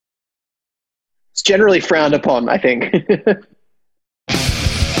It's generally frowned upon, I think.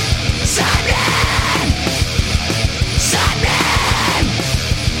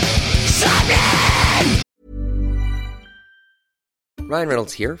 Ryan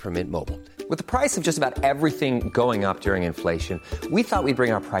Reynolds here from Mint Mobile. With the price of just about everything going up during inflation, we thought we'd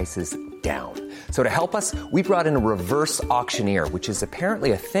bring our prices down. So to help us, we brought in a reverse auctioneer, which is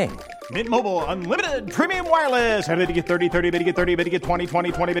apparently a thing. Mint Mobile Unlimited Premium Wireless. How to get 30, 30, bit to get 30, bit to get 20,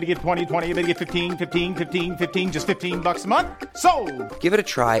 20, 20, bit to get 20, 20, bit to get 15, 15, 15, 15, just $15 a month? Sold! Give it a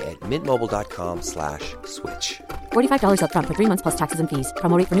try at mintmobile.com/switch. $45 up front for 3 months plus taxes and fees.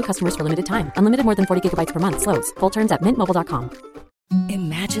 Promo rate for new customers for limited time. Unlimited more than 40 gigabytes per month. Slows full terms at mintmobile.com.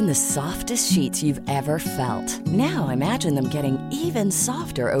 Imagine the softest sheets you've ever felt. Now imagine them getting even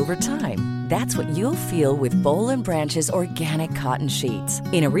softer over time. That's what you'll feel with Boll & Branch's organic cotton sheets.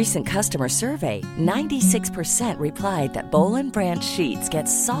 In a recent customer survey, 96% replied that Boll & Branch sheets get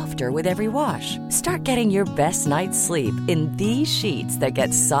softer with every wash. Start getting your best night's sleep in these sheets that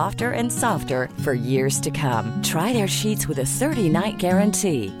get softer and softer for years to come. Try their sheets with a 30-night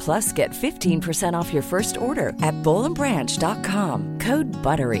guarantee. Plus, get 15% off your first order at bollandbranch.com. Code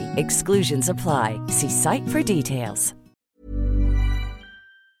BUTTERY. Exclusions apply. See site for details.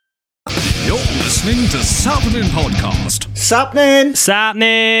 You're listening to Sapnin Podcast. Sapnin!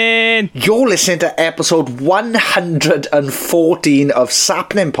 You're listening to episode 114 of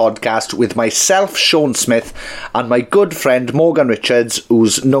Sapnin Podcast with myself, Sean Smith, and my good friend Morgan Richards,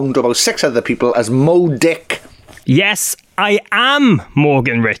 who's known to about 6 other people as Mo Dick. Yes, I am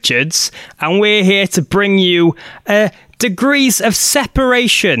Morgan Richards, and we're here to bring you degrees of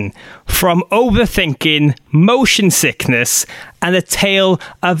separation from overthinking, motion sickness, and a tale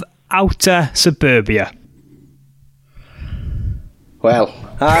of outer suburbia. Well,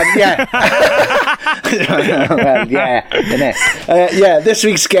 yeah. Well, yeah, innit? Yeah, this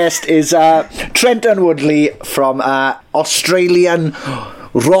week's guest is Trenton Woodley from Australian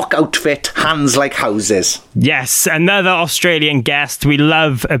rock outfit Hands Like Houses. Yes, another Australian guest. We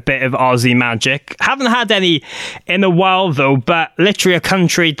love a bit of Aussie magic. Haven't had any in a while though, but literally a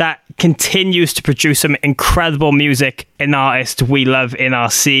country that continues to produce some incredible music and artists we love in our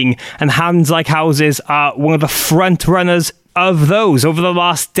scene, and Hands Like Houses are one of the front runners of those. Over the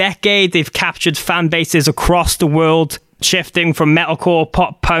last decade, they've captured fan bases across the world, shifting from metalcore,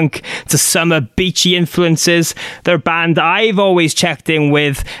 pop punk to summer beachy influences. They're a band I've always checked in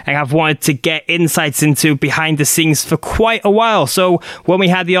with and have wanted to get insights into behind the scenes for quite a while. So when we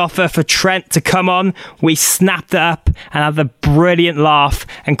had the offer for Trent to come on, we snapped it up and had a brilliant laugh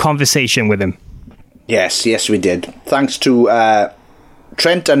and conversation with him. Yes, we did. Thanks to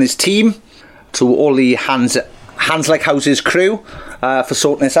Trent and his team, to all the Hands Like Houses crew for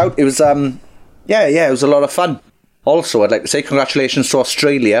sorting this out. It was, it was a lot of fun. Also, I'd like to say congratulations to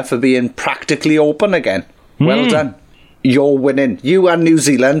Australia for being practically open again. Well done. You're winning. You and New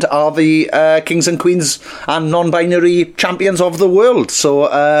Zealand are the kings and queens and non-binary champions of the world.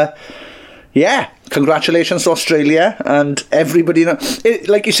 So, congratulations to Australia and everybody.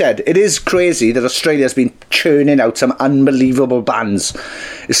 Like you said, it is crazy that Australia's been churning out some unbelievable bands,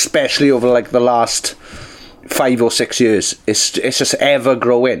 especially over like the last 5 or 6 years. It's just ever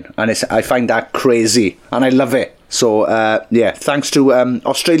growing, and I find that crazy, and I love it. So thanks to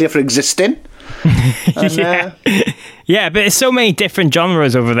Australia for existing. And, yeah, but there's so many different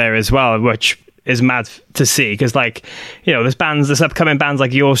genres over there as well, which is mad to see, because there's upcoming bands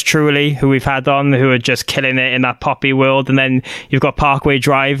like Yours Truly, who we've had on, who are just killing it in that poppy world, and then you've got Parkway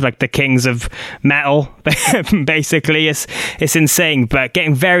Drive, like the kings of metal. Basically, it's insane, but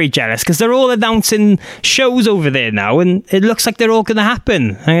getting very jealous because they're all announcing shows over there now, and it looks like they're all going to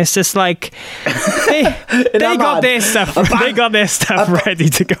happen, and it's just like they got their stuff ready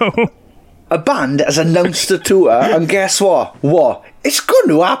to go. A band has announced a tour, and guess what? What? It's going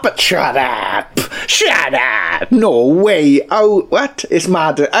to happen. Shut up. No way. Oh, what? It's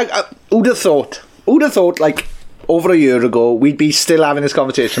mad. Who'd have thought, like, over a year ago, we'd be still having this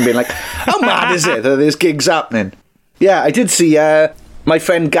conversation, being like, how mad is it that there's gigs happening? Yeah, I did see my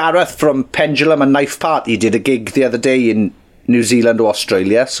friend Gareth from Pendulum and Knife Party did a gig the other day in New Zealand or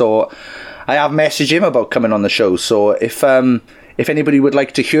Australia, so I have messaged him about coming on the show. So if anybody would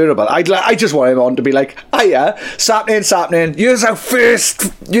like to hear about it, I just want him on to be like, hiya, Sapnin, you're our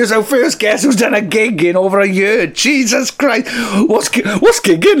first guest who's done a gig in over a year. Jesus Christ, what's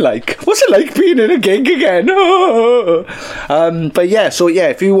gigging like? What's it like being in a gig again? But yeah,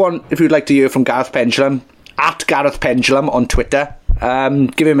 if you'd like to hear from Gareth Pendulum, at Gareth Pendulum on Twitter,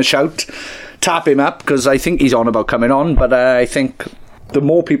 give him a shout, tap him up, because I think he's on about coming on, but I think the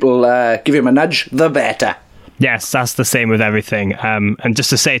more people give him a nudge, the better. Yes, that's the same with everything. And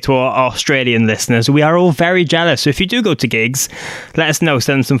just to say to our Australian listeners, we are all very jealous. So if you do go to gigs, let us know,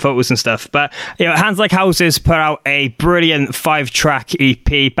 send some photos and stuff. But Hands Like Houses put out a brilliant 5-track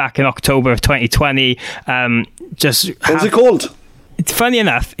EP back in October of 2020. What was it called? Funny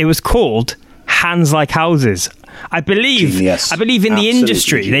enough, it was called Hands Like Houses. I believe in the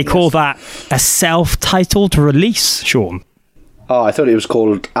industry they call that a self-titled release, Sean. Oh, I thought it was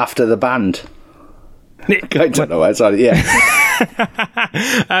called After the Band. I don't know. Sorry, yeah.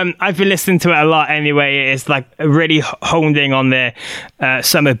 I've been listening to it a lot anyway. It's like really honed in on their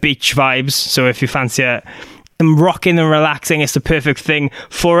summer beach vibes. So if you fancy some rocking and relaxing, it's the perfect thing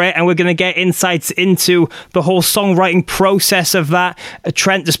for it. And we're going to get insights into the whole songwriting process of that.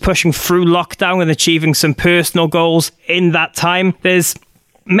 Trent is pushing through lockdown and achieving some personal goals in that time. There's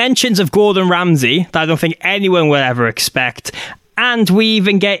mentions of Gordon Ramsay that I don't think anyone will ever expect. And we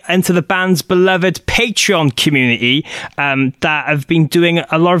even get into the band's beloved Patreon community that have been doing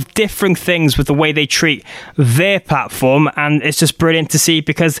a lot of different things with the way they treat their platform. And it's just brilliant to see,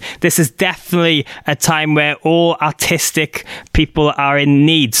 because this is definitely a time where all artistic people are in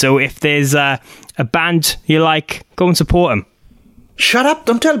need. So if there's a band you like, go and support them. Shut up.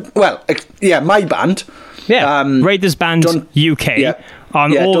 Don't tell. Well, yeah, my band. Yeah, Raiders Band UK. Yeah.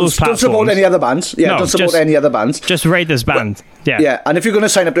 On all those platforms. Don't support any other bands. Yeah, don't support any other bands. Just Raiders Band. Yeah, and if you're going to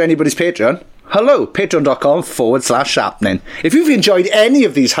sign up to anybody's Patreon, hello, patreon.com/sappening. If you've enjoyed any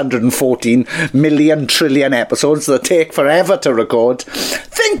of these 114 million trillion episodes that take forever to record,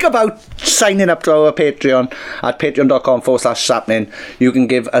 think about signing up to our Patreon at patreon.com/sappening. You can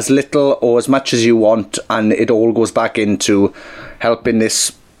give as little or as much as you want, and it all goes back into helping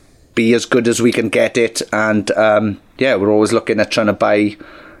this be as good as we can get it. And we're always looking at trying to buy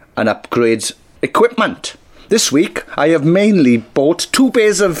and upgrade equipment. This week I have mainly bought 2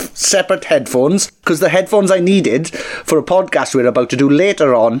 pairs of separate headphones, because the headphones I needed for a podcast we're about to do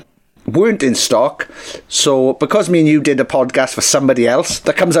later on weren't in stock. So because me and you did a podcast for somebody else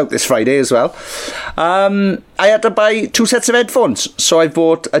that comes out this Friday as well, I had to buy 2 sets of headphones. So I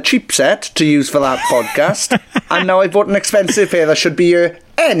bought a cheap set to use for that podcast, and now I bought an expensive pair that should be here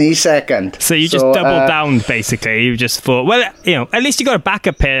any second. So you just doubled down, basically. You just thought, well, at least you got a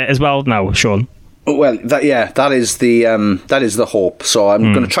backup pair as well now, Sean. Well, that is the hope. So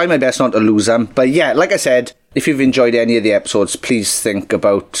I'm going to try my best not to lose them. But yeah, like I said, if you've enjoyed any of the episodes, please think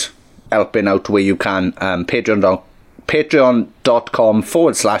about helping out where you can.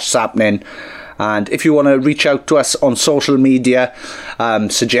 Patreon.com/sappening. And if you want to reach out to us on social media,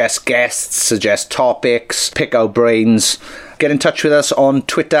 suggest guests, suggest topics, pick our brains, get in touch with us on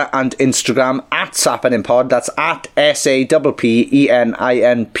Twitter and Instagram at SappeningPod. That's at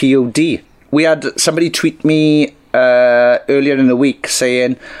SAPPENINPOD. We had somebody tweet me earlier in the week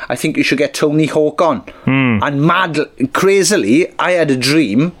saying, I think you should get Tony Hawk on. And crazily, I had a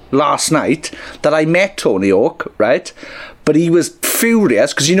dream last night that I met Tony Hawk, right? But he was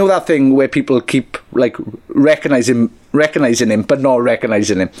furious, because you know that thing where people keep like recognizing him but not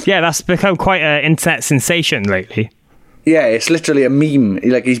recognizing him. Yeah, that's become quite an internet sensation lately. Yeah, it's literally a meme.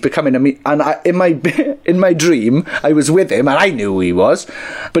 Like, he's becoming a meme. And in my dream, I was with him, and I knew who he was,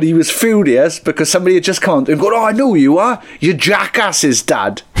 but he was furious because somebody had just come on and gone, "Oh, I know who you are. You're Jackass's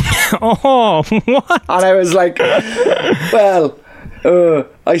dad." Oh, what? And I was like, well,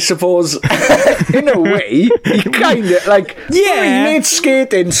 I suppose in a way he kind of like, he made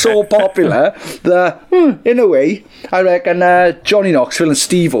skating so popular that in a way I reckon Johnny Knoxville and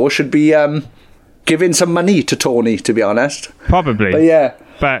Steve-O should be giving some money to Tony, to be honest. Probably. But yeah.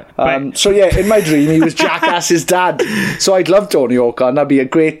 But so yeah, in my dream he was Jackass's dad. So I'd love Tony Hawk on. That'd be a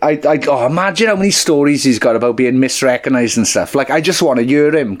great. Imagine how many stories he's got about being misrecognised and stuff. Like, I just want to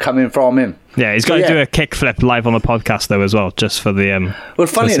hear him coming from him. Yeah, he's got to do a kickflip live on the podcast though as well, just for the. Well,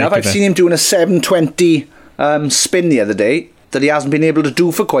 funny enough, I've seen him doing a 720 spin the other day that he hasn't been able to do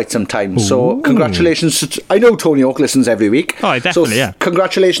for quite some time. Ooh. So congratulations. I know Tony Hawk listens every week. Oh, definitely, yeah.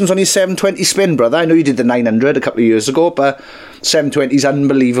 Congratulations on your 720 spin, brother. I know you did the 900 a couple of years ago, but 720 is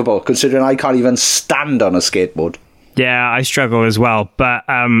unbelievable, considering I can't even stand on a skateboard. Yeah, I struggle as well, but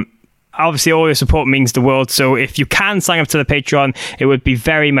obviously all your support means the world, so if you can sign up to the Patreon, it would be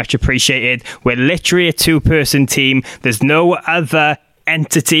very much appreciated. We're literally a 2-person team. There's no other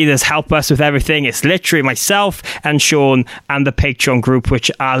entity that's helped us with everything. It's literally myself and Sean and the Patreon group, which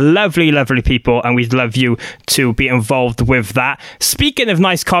are lovely people, and we'd love you to be involved with that. Speaking of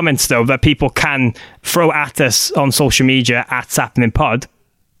nice comments though that people can throw at us on social media at SappeningPod,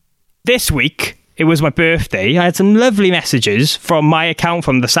 this week it was my birthday. I had some lovely messages from my account,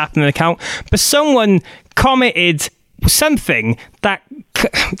 from the Sappening account, but someone commented something that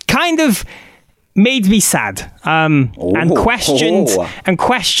kind of made me sad and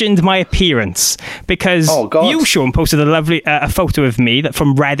questioned my appearance because you, Sean, posted a lovely a photo of me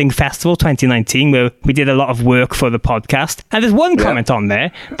from Reading Festival 2019 where we did a lot of work for the podcast, and there's one comment on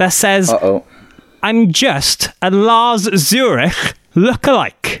there that says I'm just a Lars Ulrich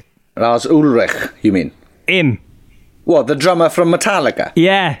lookalike. Lars Ulrich, you mean? Him. What, the drummer from Metallica?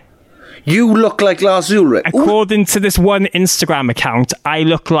 Yeah. You look like Lars Ulrich. According to this one Instagram account, I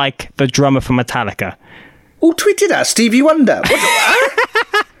look like the drummer from Metallica. Who tweeted that? Stevie Wonder?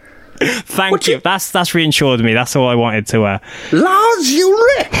 Thank you. That's reassured me. That's all I wanted to... Lars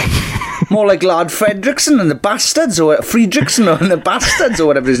Ulrich? More like Lard Fredrickson and the Bastards, or Friedrichsen and the Bastards, or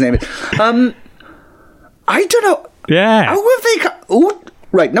whatever his name is. I don't know. Yeah. How have they...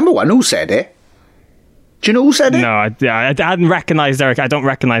 Right, number one, who said it? Do you know who said it? No, I hadn't recognised their. I don't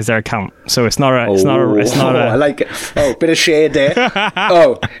recognise their account, so it's not a. I like it. Oh, bit of shade there.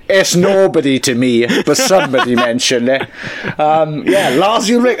 It's nobody to me, but somebody mentioned it.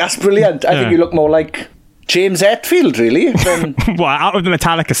 Lars Ulrich, that's brilliant. I think you look more like James Hetfield, really. Well, out of the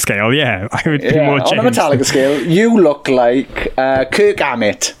Metallica scale, yeah, I would be more James. On the Metallica scale, you look like Kirk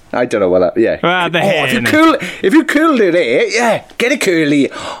Hammett. I don't know what that... Yeah. The hair, if you curled it hair, get it curly.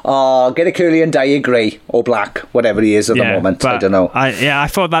 Get it curly and dye it grey or black, whatever he is at the moment. I don't know. I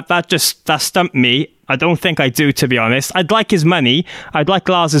thought that stumped me. I don't think I do, to be honest. I'd like his money. I'd like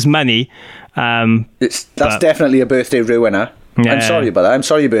Lars's money. That's definitely a birthday ruiner. Yeah. I'm sorry about that. I'm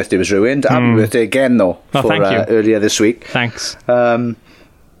sorry your birthday was ruined. Happy birthday again, though, for thank you. Earlier this week. Thanks. I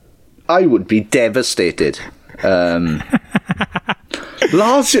would be devastated.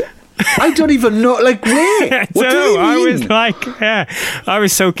 Lars, I don't even know, like, where? What do you mean? I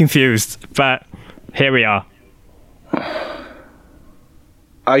was so confused, but here we are.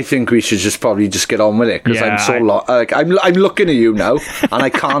 I think we should probably get on with it, because I'm so I'm looking at you now and I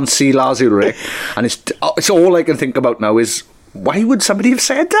can't see Lars Ulrich, and it's all I can think about now is, why would somebody have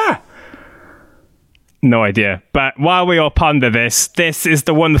said that? No idea. But while we all ponder this is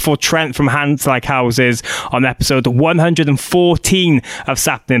the wonderful Trent from Hands Like Houses on episode 114 of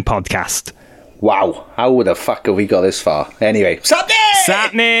Sapnin Podcast. Wow, how the fuck have we got this far? Anyway,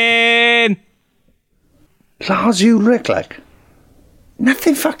 Sapnin! Lars Ulrich, like,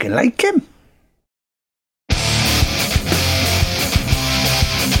 nothing fucking like him.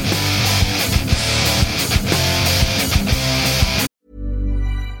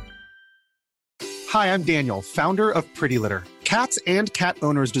 Hi, I'm Daniel, founder of Pretty Litter. Cats and cat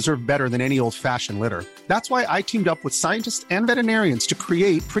owners deserve better than any old-fashioned litter. That's why I teamed up with scientists and veterinarians to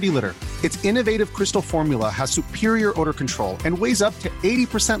create Pretty Litter. Its innovative crystal formula has superior odor control and weighs up to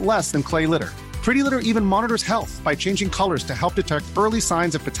 80% less than clay litter. Pretty Litter even monitors health by changing colors to help detect early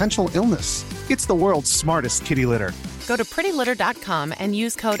signs of potential illness. It's the world's smartest kitty litter. Go to prettylitter.com and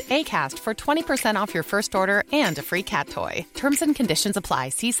use code ACAST for 20% off your first order and a free cat toy. Terms and conditions apply.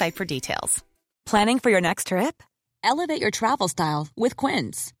 See site for details. Planning for your next trip? Elevate your travel style with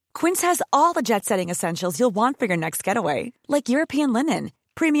Quince. Quince has all the jet-setting essentials you'll want for your next getaway, like European linen,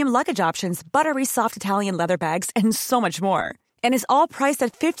 premium luggage options, buttery soft Italian leather bags, and so much more. And is all priced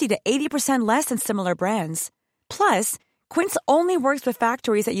at 50 to 80% less than similar brands. Plus, Quince only works with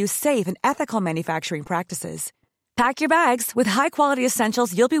factories that use safe and ethical manufacturing practices. Pack your bags with high-quality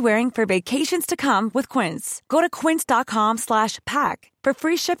essentials you'll be wearing for vacations to come with Quince. Go to quince.com/pack for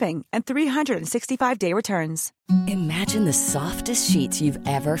free shipping and 365-day returns. Imagine the softest sheets you've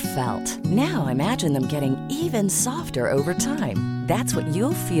ever felt. Now imagine them getting even softer over time. That's what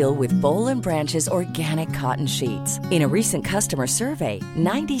you'll feel with Boll & Branch's organic cotton sheets. In a recent customer survey,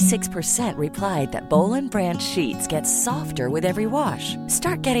 96% replied that Boll & Branch sheets get softer with every wash.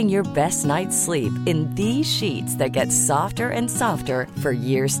 Start getting your best night's sleep in these sheets that get softer and softer for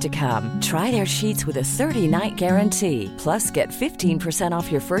years to come. Try their sheets with a 30-night guarantee. Plus, get 15%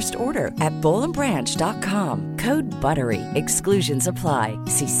 off your first order at bollandbranch.com. Code BUTTERY. Exclusions apply.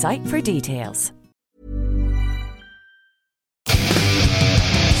 See site for details.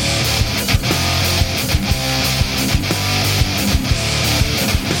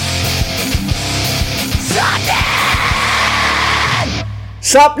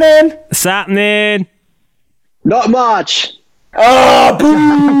 Sapnin! Not much. Oh,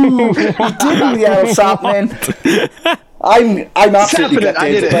 boo! He didn't yell Sapnin. I'm absolutely gutted.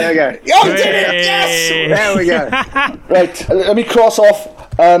 I did it. There we go. Oh, you did it! Yes! There we go. Right, let me cross off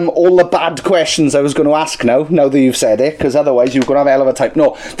all the bad questions I was going to ask now that you've said it, because otherwise you're going to have a hell of a time.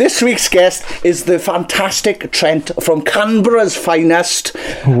 No, this week's guest is the fantastic Trent from Canberra's finest,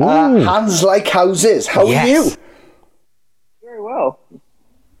 Hands Like Houses. How are you? Very well.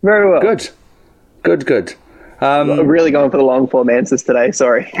 Very well. Good. I'm really going for the long form answers today.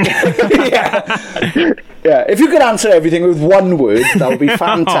 Sorry. Yeah. If you could answer everything with one word, that would be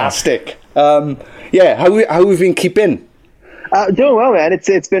fantastic. How have you been keeping? Doing well, man.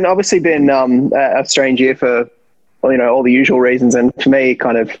 It's been obviously been a strange year for all the usual reasons, and for me,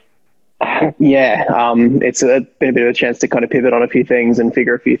 kind of it's been a bit of a chance to kind of pivot on a few things and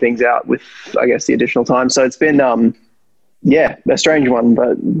figure a few things out with, I guess, the additional time. So it's been a strange one,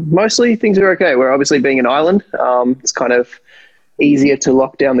 but mostly things are okay. We're obviously being an island. It's kind of easier to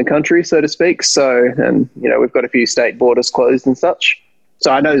lock down the country, so to speak. So, and we've got a few state borders closed and such.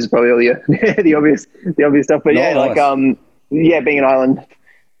 So I know this is probably all the obvious stuff, but being an island,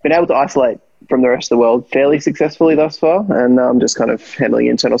 been able to isolate from the rest of the world fairly successfully thus far, and I'm just kind of handling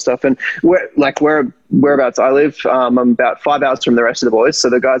internal stuff. And whereabouts I live, I'm about 5 hours from the rest of the boys. So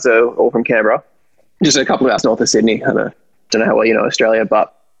the guys are all from Canberra, just a couple of hours north of Sydney. I don't know how well you know Australia,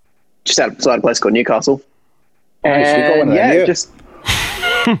 but just outside a place called Newcastle. And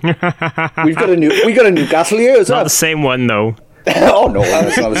we got a Newcastle here as well. Not the same one though. Oh no,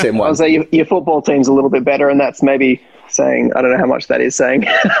 that's not the same one. I was say your football team's a little bit better, and that's maybe saying, I don't know how much that is saying.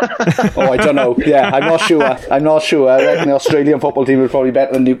 I don't know. Yeah, I'm not sure. I reckon the Australian football team is probably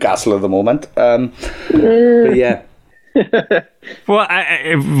better than Newcastle at the moment. But yeah. Well,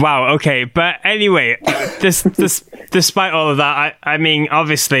 wow, okay. But anyway, despite all of that, I mean,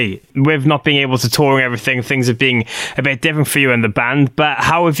 obviously, with not being able to tour and everything, things are being a bit different for you and the band. But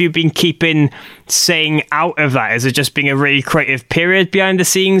how have you been staying out of that? Is it just being a really creative period behind the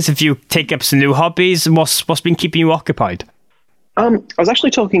scenes? Have you taken up some new hobbies? What's been keeping you occupied? I was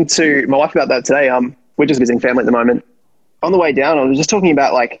actually talking to my wife about that today. We're just visiting family at the moment. On the way down, I was just talking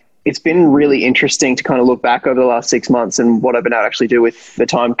about it's been really interesting to kind of look back over the last 6 months and what I've been able to actually do with the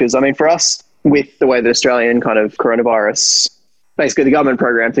time. Because, I mean, for us, with the way that Australian kind of coronavirus, basically the government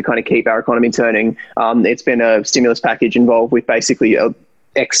program to kind of keep our economy turning, it's been a stimulus package involved with basically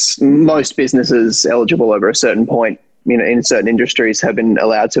most businesses eligible over a certain point, in certain industries have been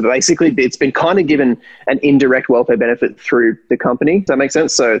allowed to basically, it's been kind of given an indirect welfare benefit through the company. Does that make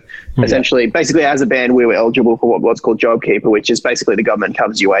sense? So essentially, basically as a band, we were eligible for what's called JobKeeper, which is basically the government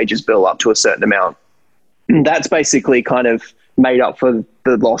covers your wages bill up to a certain amount. And that's basically kind of made up for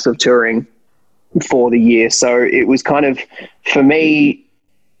the loss of touring for the year. So it was kind of, for me,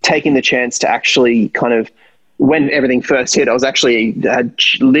 taking the chance to actually kind of, when everything first hit, I had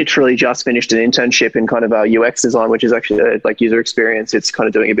literally just finished an internship in kind of UX design, which is actually like user experience. It's kind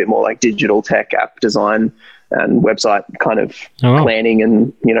of doing a bit more like digital tech app design and website kind of planning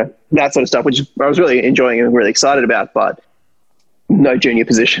and, that sort of stuff, which I was really enjoying and really excited about, but no junior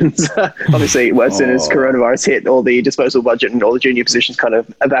positions. Obviously, as soon as coronavirus hit, all the disposable budget and all the junior positions kind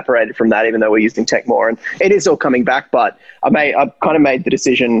of evaporated from that, even though we're using tech more. And it is all coming back, but I've kind of made the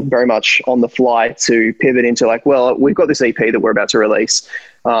decision very much on the fly to pivot into we've got this EP that we're about to release.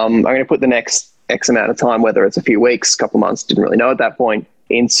 I'm going to put the next X amount of time, whether it's a few weeks, a couple of months, didn't really know at that point,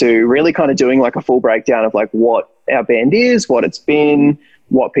 into really kind of doing a full breakdown of what our band is, what it's been,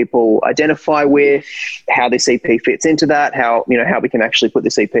 what people identify with, how this EP fits into that, how we can actually put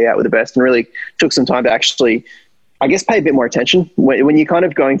this EP out with the best, and really took some time to actually, I guess, pay a bit more attention when you're kind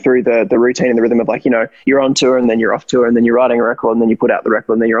of going through the routine and the rhythm of you're on tour and then you're off tour and then you're writing a record and then you put out the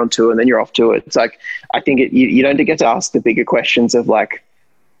record and then you're on tour and then you're off tour. It's I think you don't get to ask the bigger questions of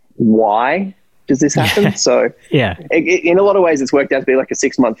why does this happen? So in a lot of ways, it's worked out to be a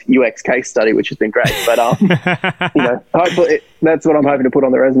 6-month UX case study, which has been great. But hopefully that's what I'm hoping to put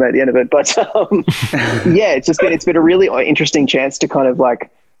on the resume at the end of it. But it's been a really interesting chance to kind of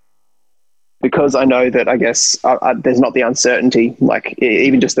because I know that I guess there's not the uncertainty,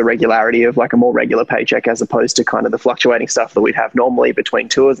 even just the regularity of a more regular paycheck as opposed to kind of the fluctuating stuff that we'd have normally between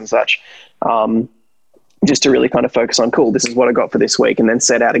tours and such. Just to really kind of focus on, cool, this is what I got for this week, and then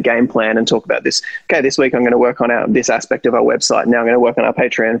set out a game plan and talk about this. Okay, this week I'm going to work on this aspect of our website. Now I'm going to work on our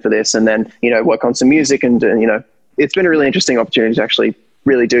Patreon for this, and then, work on some music. And, it's been a really interesting opportunity to actually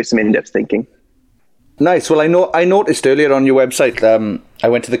really do some in-depth thinking. Nice. Well, I noticed earlier on your website, I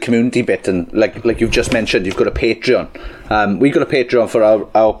went to the community bit, and like you've just mentioned, you've got a Patreon. We've got a Patreon for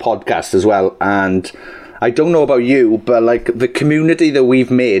our podcast as well, and I don't know about you, but the community that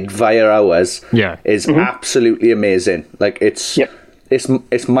we've made via ours is absolutely amazing.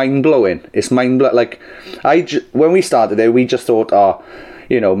 It's mind blowing. It's mind blowing. When we started it, we just thought,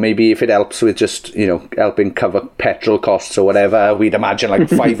 maybe if it helps with just helping cover petrol costs or whatever, we'd imagine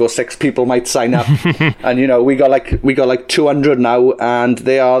 5 or 6 people might sign up, and we got 200 now, and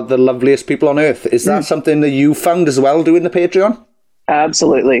they are the loveliest people on earth. Is that something that you found as well doing the Patreon?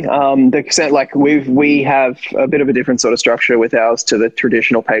 Absolutely. We have a bit of a different sort of structure with ours to the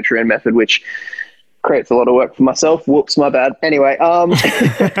traditional Patreon method, which creates a lot of work for myself. Whoops, my bad. Anyway,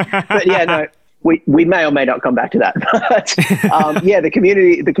 but yeah, no, we may or may not come back to that. But yeah, the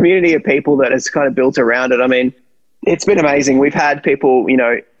community of people that has kind of built around it. I mean, it's been amazing. We've had people,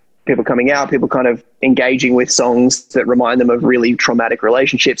 people coming out, people kind of engaging with songs that remind them of really traumatic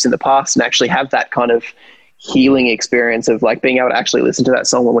relationships in the past, and actually have that kind of healing experience of like being able to actually listen to that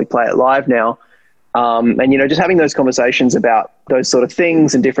song when we play it live now. And, just having those conversations about those sort of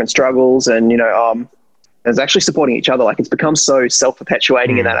things and different struggles and, it's actually supporting each other. Like, it's become so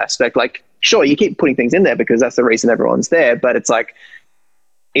self-perpetuating in that aspect. Like, sure, you keep putting things in there because that's the reason everyone's there, but it's like,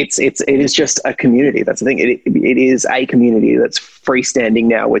 it is just a community. That's the thing. It is a community that's freestanding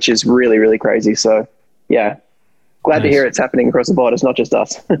now, which is really, really crazy. So yeah, glad to hear it's happening across the board. It's not just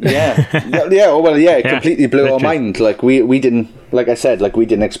us. It completely blew our mind. Like we didn't, like I said, like we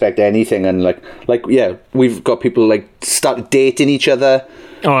didn't expect anything. And we've got people like started dating each other.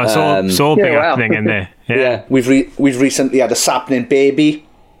 Oh, it's all big happening in there. Yeah, we've recently had a sapling baby.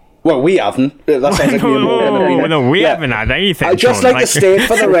 Well, we haven't. That sounds like me and Morgan. No, we haven't had anything. I'd just like to state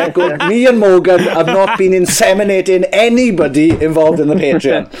for the record, me and Morgan have not been inseminating anybody involved in the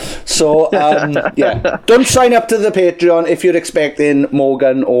Patreon. So, don't sign up to the Patreon if you're expecting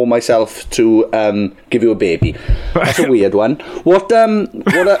Morgan or myself to give you a baby. That's a weird one. What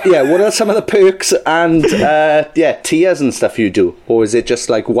are some of the perks and tiers and stuff you do, or is it just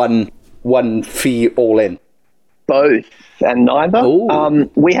like one fee all in? Both and neither.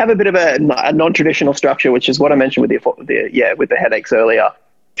 We have a bit of a non-traditional structure, which is what I mentioned with the headaches earlier.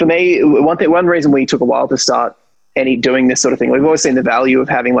 For me, one reason we took a while to start doing this sort of thing, we've always seen the value of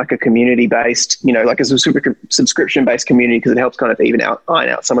having like a community-based, like a subscription-based community, because it helps kind of iron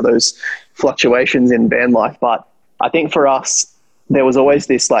out some of those fluctuations in band life. But I think for us, there was always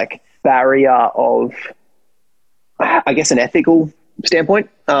this like barrier of, I guess, an ethical standpoint.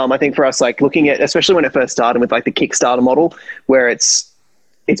 I think for us, like looking at, especially when it first started with like the Kickstarter model, where it's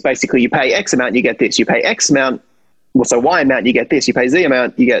basically you pay X amount, you get this, you pay X amount, so Y amount, you get this, you pay Z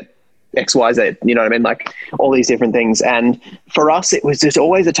amount, you get X, Y, Z, you know what I mean? Like all these different things. And for us, it was just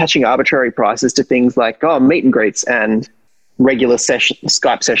always attaching arbitrary prices to things like, meet and greets and regular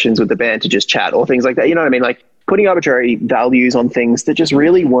Skype sessions with the band to just chat or things like that. You know what I mean? Like putting arbitrary values on things that just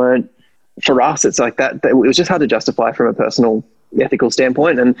really weren't, for us, it's like that it was just hard to justify from a personal ethical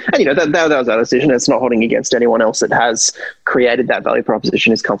standpoint. And that was our decision. It's not holding against anyone else that has created that value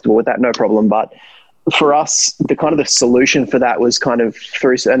proposition, is comfortable with that, no problem. But for us, the kind of the solution for that was kind of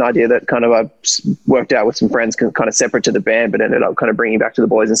through an idea that kind of I worked out with some friends kind of separate to the band, but ended up kind of bringing back to the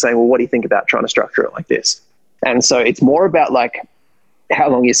boys and saying, well, what do you think about trying to structure it like this? And so it's more about like how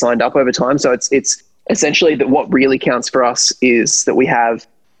long you signed up over time. So it's essentially that what really counts for us is that we have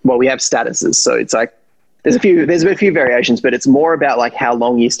statuses. So it's like, there's a few variations, but it's more about like how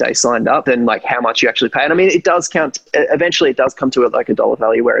long you stay signed up than like how much you actually pay. And I mean, it does count. Eventually it does come to like a dollar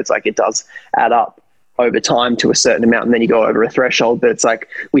value where it's like, it does add up over time to a certain amount, and then you go over a threshold. But it's like,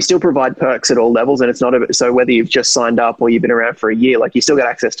 we still provide perks at all levels, and it's not so whether you've just signed up or you've been around for a year, like you still get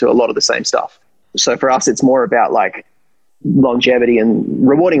access to a lot of the same stuff. So for us, it's more about like longevity and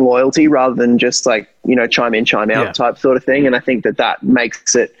rewarding loyalty rather than just like, chime in, chime out type sort of thing. And I think that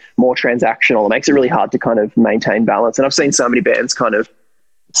makes it more transactional. It makes it really hard to kind of maintain balance. And I've seen so many bands kind of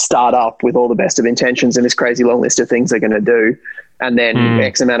start up with all the best of intentions and this crazy long list of things they're going to do. And then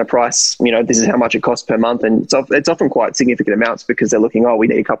X amount of price, this is how much it costs per month. And it's often quite significant amounts because they're looking, we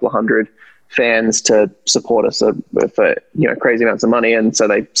need a couple of hundred fans to support us for crazy amounts of money. And so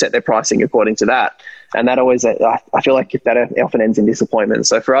they set their pricing according to that. And that always, I feel like that often ends in disappointment.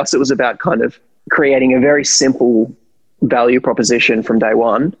 So for us, it was about kind of creating a very simple value proposition from day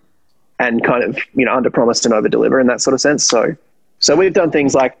one and kind of, under promise and over deliver in that sort of sense. So we've done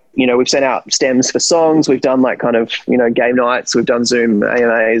things like, we've sent out stems for songs. We've done like kind of, game nights. We've done Zoom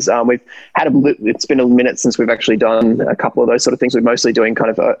AMAs. It's been a minute since we've actually done a couple of those sort of things. We're mostly doing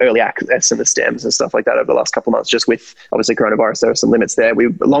kind of early access and the stems and stuff like that over the last couple of months, just with obviously coronavirus. There are some limits there.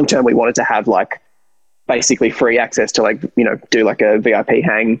 Long term, we wanted to have like basically free access to like, do like a VIP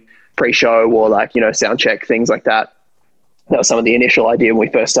hang pre-show or like, sound check, things like that. That was some of the initial idea when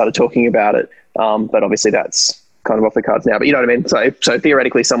we first started talking about it. But obviously that's kind of off the cards now, but you know what I mean? So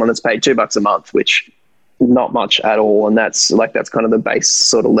theoretically someone that's paid $2 a month, which not much at all. And that's kind of the base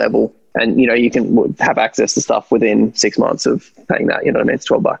sort of level. And, you can have access to stuff within 6 months of paying that, you know what I mean? It's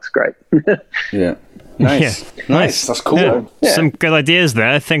 $12. Great. Yeah. Nice. Yeah. Nice. That's cool. Yeah. Some good ideas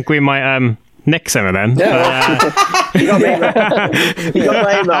there. I think we might nick some of them. Yeah. You got me. You got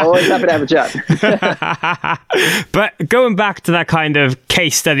my email. Always happy to have a chat. But going back to that kind of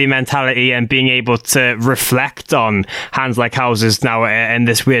case study mentality and being able to reflect on Hands Like Houses now in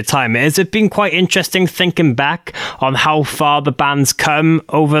this weird time, has it been quite interesting thinking back on how far the band's come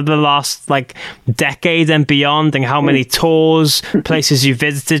over the last decade and beyond, and how many tours, places you've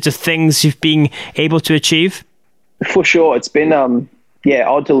visited, the things you've been able to achieve? For sure. It's been odd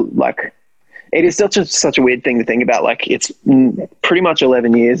to it is such a weird thing to think about. It's pretty much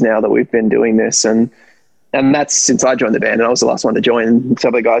 11 years now that we've been doing this, and that's since I joined the band, and I was the last one to join.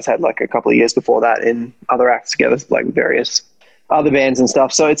 Some of the guys had a couple of years before that in other acts together, various other bands and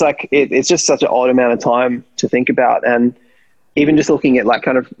stuff. So it's it's just such an odd amount of time to think about. And even just looking at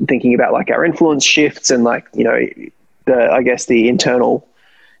kind of thinking about our influence shifts and the internal,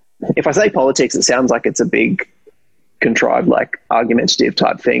 if I say politics, it sounds like it's a big contrived argumentative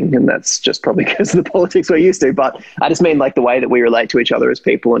type thing, and that's just probably because of the politics we're used to. But I just mean the way that we relate to each other as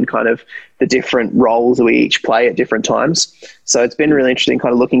people and kind of the different roles that we each play at different times. So it's been really interesting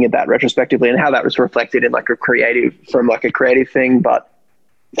kind of looking at that retrospectively and how that was reflected in a creative thing. But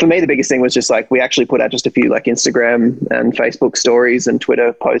for me, the biggest thing was just we actually put out just a few Instagram and Facebook stories and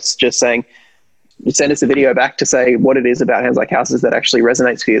Twitter posts just saying, send us a video back to say what it is about Hands Like Houses that actually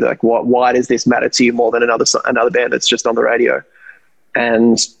resonates for you. Why does this matter to you more than another band that's just on the radio?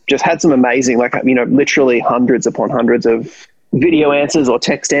 And just had some amazing, literally hundreds upon hundreds of video answers or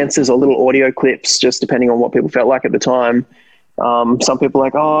text answers or little audio clips, just depending on what people felt like at the time. Some people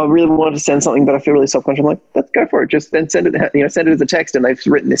I really wanted to send something, but I feel really self-conscious. I'm like, let's go for it. Just then send it, send it as a text. And they've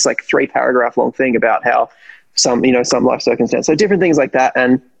written this 3-paragraph long thing about how some life circumstance. So different things like that.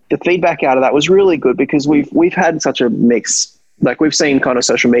 And the feedback out of that was really good because we've had such a mix. We've seen kind of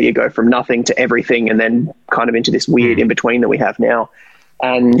social media go from nothing to everything and then kind of into this weird in between that we have now.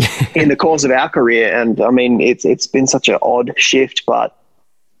 And in the course of our career, and I mean, it's been such an odd shift, but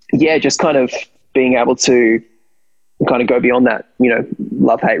yeah, just kind of being able to kind of go beyond that,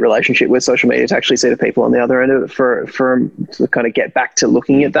 love-hate relationship with social media to actually see the people on the other end of it for to kind of get back to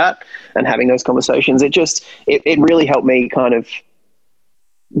looking at that and having those conversations. It really helped me kind of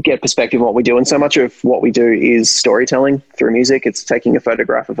get perspective on what we do. And so much of what we do is storytelling through music. It's taking a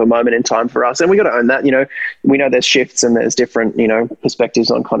photograph of a moment in time for us. And we got to own that. We know there's shifts and there's different, perspectives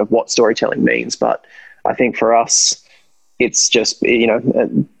on kind of what storytelling means. But I think for us, it's just,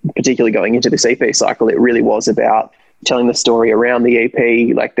 particularly going into this EP cycle, it really was about telling the story around the EP,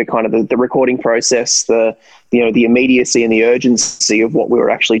 the kind of the recording process, the immediacy and the urgency of what we were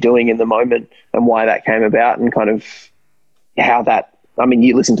actually doing in the moment and why that came about, and kind of how that, I mean,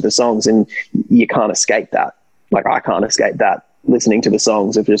 you listen to the songs and you can't escape that. I can't escape that listening to the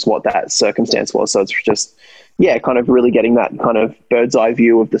songs of just what that circumstance was. So it's just, kind of really getting that kind of bird's eye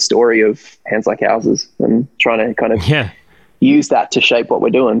view of the story of Hands Like Houses and trying to kind of use that to shape what we're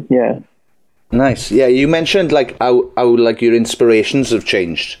doing. Yeah. Nice. Yeah, you mentioned how your inspirations have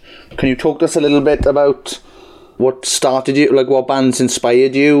changed. Can you talk to us a little bit about what started you, what bands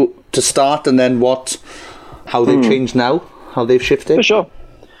inspired you to start, and then how they've changed now? How they've shifted? For sure.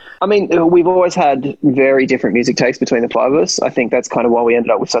 I mean, we've always had very different music tastes between the five of us. I think that's kind of why we ended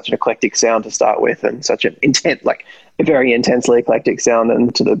up with such an eclectic sound to start with, and such an a very intensely eclectic sound,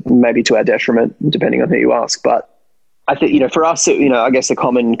 and maybe to our detriment, depending on who you ask. But I think, for us, I guess the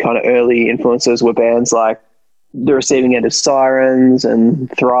common kind of early influences were bands like The Receiving End of Sirens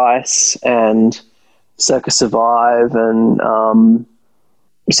and Thrice and Circus Survive and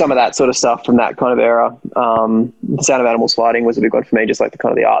some of that sort of stuff from that kind of era. The Sound of Animals Fighting was a big one for me, just the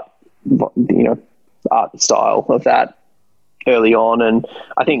kind of the art, art style of that early on. And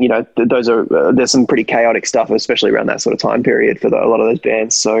I think, those are, there's some pretty chaotic stuff, especially around that sort of time period for a lot of those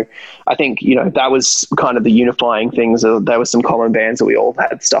bands. So I think, that was kind of the unifying things. There were some common bands that we all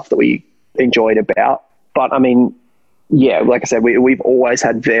had stuff that we enjoyed about. But I mean, yeah, like I said, we've always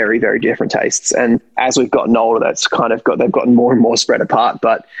had very, very different tastes. And as we've gotten older, that's kind of they've gotten more and more spread apart.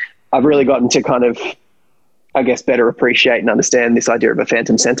 But I've really gotten to kind of, I guess, better appreciate and understand this idea of a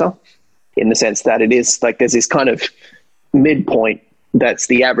phantom center, in the sense that it is there's this kind of midpoint that's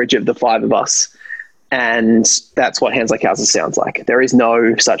the average of the five of us. And that's what Hands Like Houses sounds like. There is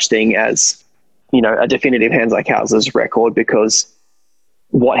no such thing as, a definitive Hands Like Houses record, because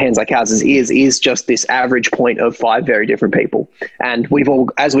what Hands Like Houses is just this average point of five very different people. And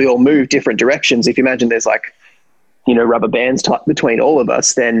as we all move different directions, if you imagine there's rubber bands type between all of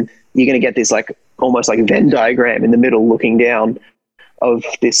us, then you're going to get this almost like a Venn diagram in the middle, looking down of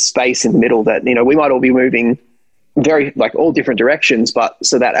this space in the middle that, we might all be moving very all different directions, but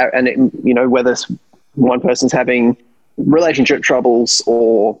so that, and it, whether one person's having relationship troubles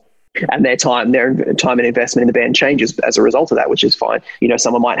or and their time and investment in the band changes as a result of that, which is fine.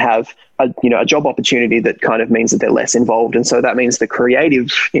 Someone might have a job opportunity that kind of means that they're less involved, and so that means the creative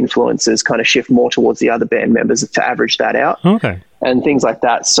influences kind of shift more towards the other band members to average that out. Okay. And things like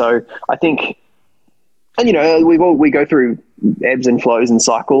that. So I think, and we go through ebbs and flows and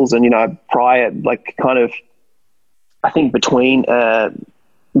cycles, and prior, like, kind of, I think between Anon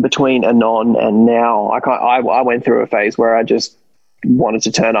and now, I went through a phase where I just wanted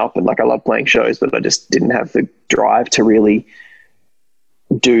to turn up, and like, I love playing shows, but I just didn't have the drive to really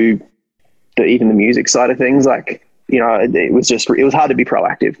do even the music side of things. Like, it was hard to be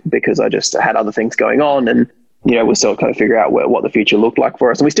proactive because I just had other things going on, and we're still kind of figure out what the future looked like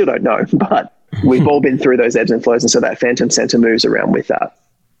for us, and we still don't know, but we've all been through those ebbs and flows, and so that Phantom Center moves around with that.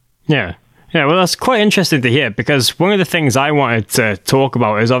 Yeah. Yeah, well, that's quite interesting to hear, because one of the things I wanted to talk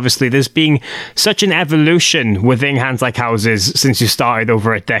about is obviously there's been such an evolution within Hands Like Houses since you started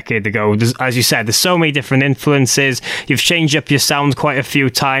over a decade ago. As you said, there's so many different influences. You've changed up your sound quite a few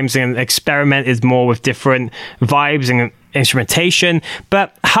times and experimented more with different vibes and instrumentation.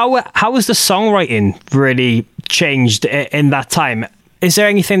 But how has the songwriting really changed in that time? Is there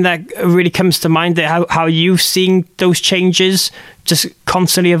anything that really comes to mind, that how you've seen those changes just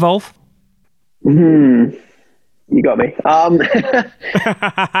constantly evolve? You got me.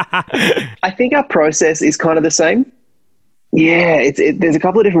 I think our process is kind of the same. Yeah, there's a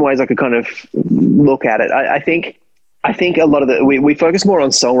couple of different ways I could kind of look at it. I think a lot of we focus more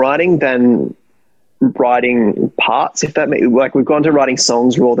on songwriting than writing parts, if that makes, like, we've gone to writing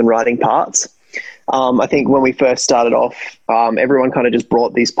songs more than writing parts. I think when we first started off, everyone kind of just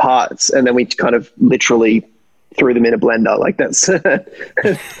brought these parts, and then we kind of literally threw them in a blender. Like, that's to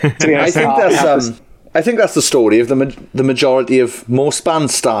be honest, I think that's the story of the majority of most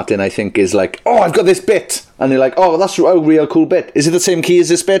bands starting. I think is like, oh, I've got this bit, and they're like, oh, that's a real cool bit. Is it the same key as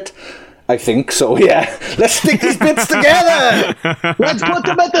this bit? I think so. Yeah, let's stick these bits together. Let's put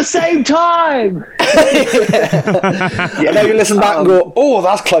them at the same time. And now you listen back and go, oh,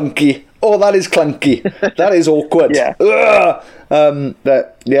 that's clunky. Oh, that is clunky. That is awkward. Yeah.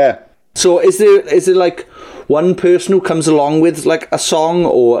 Yeah. So is there like one person who comes along with like a song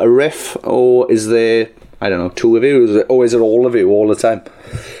or a riff, or is there, I don't know, two of you, or is it all of you all the time?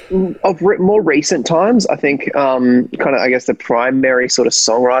 Of more recent times, I think kind of, I guess the primary sort of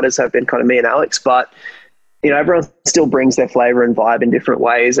songwriters have been kind of me and Alex, but everyone still brings their flavor and vibe in different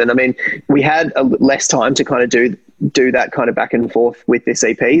ways. And I mean, we had less time to kind of do that kind of back and forth with this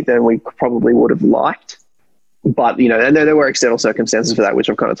EP than we probably would have liked. But, and there were external circumstances for that, which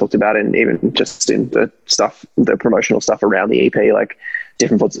I've kind of talked about, and even just in the promotional stuff around the EP, like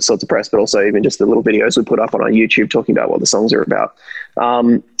different sorts of press, but also even just the little videos we put up on our YouTube talking about what the songs are about.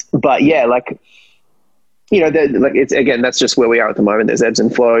 But yeah, like, it's, again, that's just where we are at the moment. There's ebbs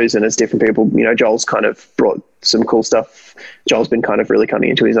and flows, and it's different people. Joel's kind of brought some cool stuff. Joel's been kind of really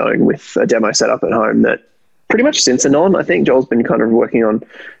coming into his own with a demo set up at home that pretty much since Anon, I think Joel's been kind of working on.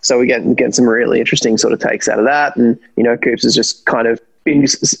 So we get some really interesting sort of takes out of that. And, Coops has just kind of been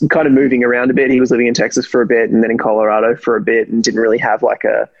moving around a bit. He was living in Texas for a bit and then in Colorado for a bit, and didn't really have like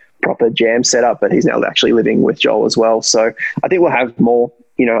a proper jam set up, but he's now actually living with Joel as well. So I think we'll have more,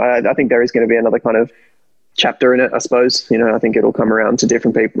 I think there is going to be another kind of chapter in it, I suppose. I think it'll come around to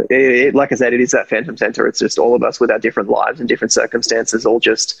different people. Like I said, it is that Phantom Center. It's just all of us with our different lives and different circumstances, all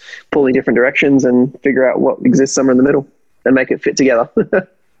just pulling different directions and figure out what exists somewhere in the middle and make it fit together.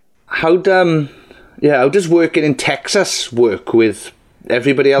 How does working in Texas work with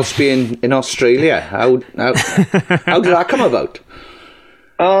everybody else being in Australia? How did that come about?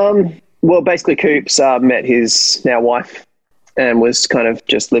 Well, basically Coops met his now wife and was kind of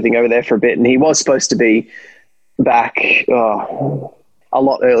just living over there for a bit. And he was supposed to be back a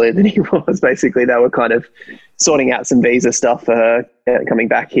lot earlier than he was. Basically, they were kind of sorting out some visa stuff for her coming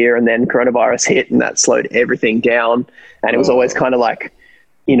back here. And then coronavirus hit, and that slowed everything down. And it was always kind of like,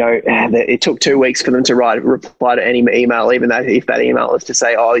 it took 2 weeks for them to reply to any email, even though if that email was to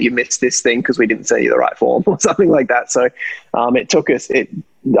say, oh, you missed this thing because we didn't send you the right form or something like that. So it took us, I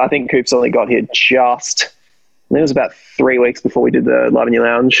think Coops only got here it was about 3 weeks before we did the Live in Your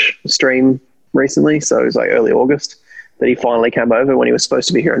Lounge stream recently. So it was like early August that he finally came over when he was supposed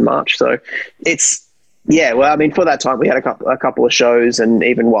to be here in March. So for that time we had a couple of shows, and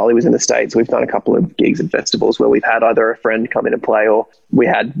even while he was in the States, we've done a couple of gigs and festivals where we've had either a friend come in and play, or we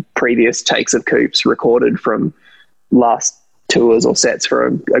had previous takes of Coops recorded from last tours or sets for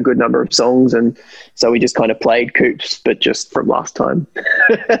a good number of songs. And so we just kind of played Coops, but just from last time.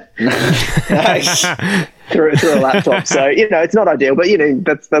 Nice. through a laptop. So, it's not ideal, but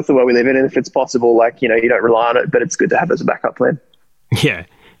that's the way we live in. And if it's possible, like, you don't rely on it, but it's good to have as a backup plan. Yeah.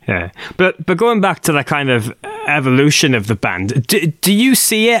 Yeah, but going back to the kind of evolution of the band, do you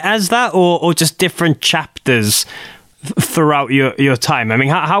see it as that, or just different chapters throughout your time? I mean,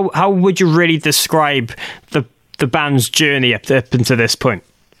 how would you really describe the band's journey up until this point?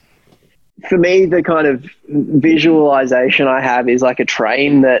 For me, the kind of visualization I have is like a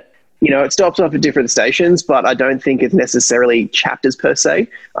train that, it stops off at different stations, but I don't think it's necessarily chapters per se.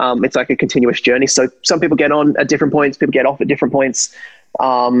 It's like a continuous journey. So some people get on at different points, people get off at different points.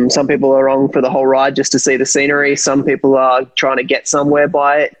 Some people are on for the whole ride just to see the scenery. Some people are trying to get somewhere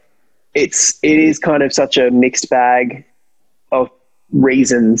by it. It is kind of such a mixed bag of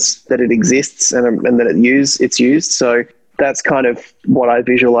reasons that it exists and that it's used. So that's kind of what I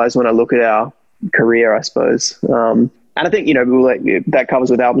visualize when I look at our career, I suppose. And I think, that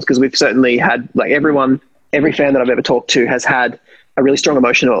covers with albums, because we've certainly had, like, every fan that I've ever talked to has had a really strong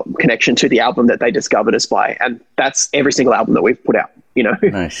emotional connection to the album that they discovered us by. And that's every single album that we've put out,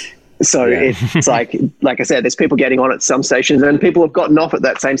 Nice. So yeah. It's like I said, there's people getting on at some stations and people have gotten off at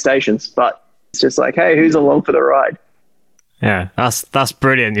that same stations, but it's just like, hey, who's along for the ride? Yeah, that's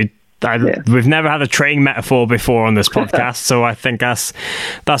brilliant. We've never had a train metaphor before on this podcast, so I think that's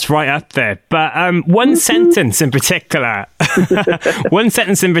right up there. But one sentence in particular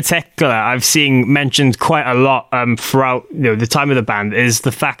I've seen mentioned quite a lot throughout the time of the band is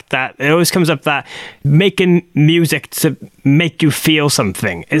the fact that it always comes up that making music to make you feel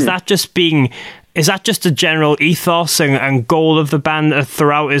something. Is that just a general ethos and goal of the band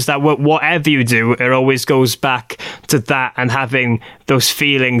throughout? Is that whatever you do, it always goes back to that and having those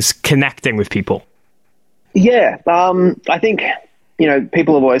feelings connecting with people? Yeah. I think,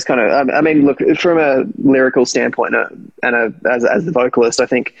 people have always kind of, look, from a lyrical standpoint and as the vocalist, I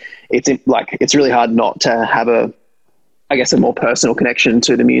think it's really hard not to have a more personal connection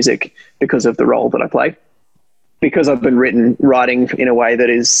to the music because of the role that I play. Because I've been writing in a way that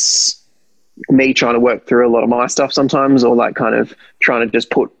is me trying to work through a lot of my stuff sometimes, or like kind of trying to just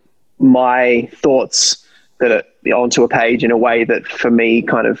put my thoughts onto a page in a way that for me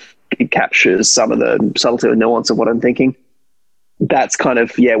kind of it captures some of the subtlety and nuance of what I'm thinking. That's kind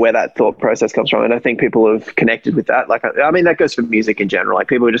of, where that thought process comes from. And I think people have connected with that. Like, that goes for music in general. Like,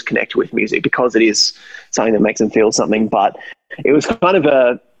 people just connect with music because it is something that makes them feel something. But it was kind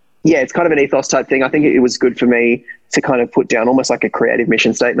of it's kind of an ethos type thing. I think it was good for me to kind of put down almost like a creative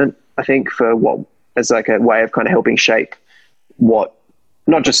mission statement, I think, as like a way of kind of helping shape what,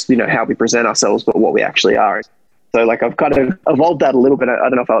 not just, how we present ourselves, but what we actually are. So like, I've kind of evolved that a little bit. I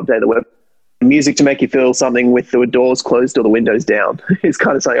don't know if I'll update the web. Music to make you feel something with the doors closed or the windows down is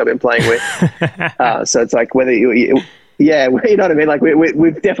kind of something I've been playing with. So it's like whether you know what I mean? Like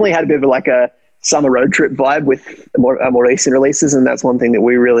we've definitely had a bit of like a summer road trip vibe with more recent releases, and that's one thing that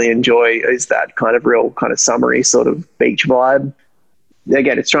we really enjoy is that kind of real kind of summery sort of beach vibe.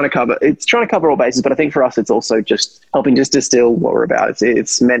 Again, it's trying to cover all bases, but I think for us it's also just helping just distill what we're about.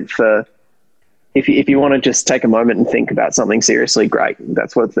 It's meant for if you want to just take a moment and think about something seriously, great.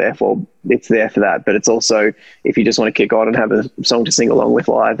 That's what it's there for. It's there for that. But it's also, if you just want to kick on and have a song to sing along with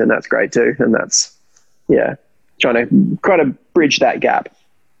live, then that's great too. And that's trying to bridge that gap,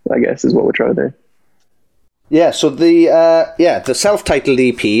 I guess, is what we're trying to do. Yeah, so the self-titled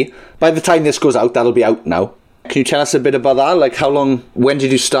EP, by the time this goes out, that'll be out now. Can you tell us a bit about that? Like when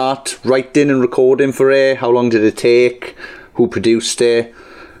did you start writing and recording for it? How long did it take? Who produced it?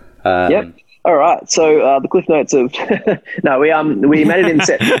 Yep. All right. So the cliff notes of no, we made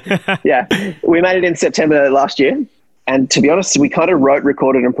it we made it in September last year, and to be honest, we kind of wrote,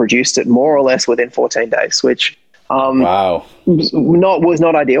 recorded, and produced it more or less within 14 days, which wow, was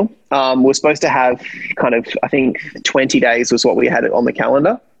not ideal. We're supposed to have kind of, I think 20 days was what we had on the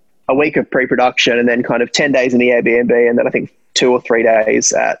calendar, a week of pre-production, and then kind of 10 days in the Airbnb, and then I think 2 or 3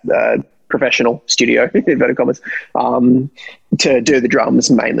 days at the professional studio, inverted commas, to do the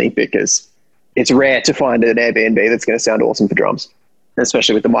drums mainly because it's rare to find an Airbnb that's going to sound awesome for drums,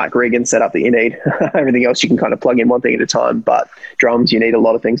 especially with the mic rig and setup that you need. Everything else you can kind of plug in one thing at a time, but drums, you need a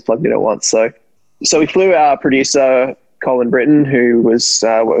lot of things plugged in at once. So we flew our producer, Colin Britton, who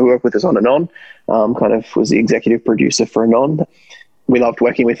worked with us on Anon, kind of was the executive producer for Anon. We loved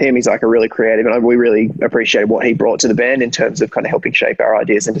working with him. He's like a really creative, and we really appreciated what he brought to the band in terms of kind of helping shape our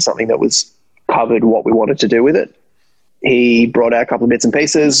ideas into something that was covered what we wanted to do with it. He brought out a couple of bits and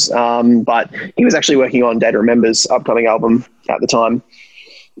pieces, but he was actually working on Data Remember's upcoming album at the time.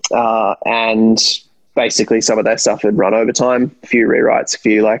 And basically some of that stuff had run over time, a few rewrites, a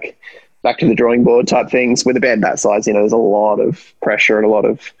few like back to the drawing board type things. With a band that size, there's a lot of pressure and a lot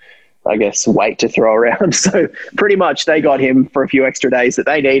of, I guess, weight to throw around. So pretty much they got him for a few extra days that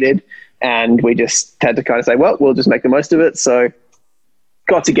they needed. And we just had to kind of say, well, we'll just make the most of it. So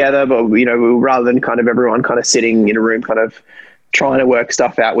got together, but rather than kind of everyone kind of sitting in a room kind of trying to work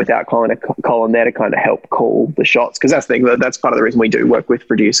stuff out without Colin there to kind of help call the shots. Because that's the thing, that's part of the reason we do work with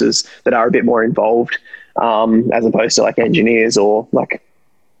producers that are a bit more involved, as opposed to like engineers or like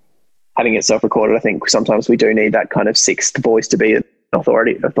having it self-recorded. I think sometimes we do need that kind of sixth voice to be an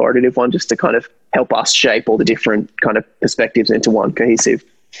authoritative one, just to kind of help us shape all the different kind of perspectives into one cohesive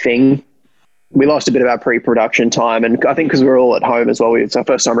thing. We lost a bit of our pre-production time, and I think because we were all at home as well, it's our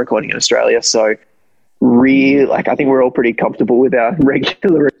first time recording in Australia, so I think we're all pretty comfortable with our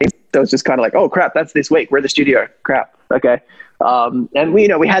regular routine. So it's just kind of like, oh crap, that's this week. We're at the studio. Crap. Okay. And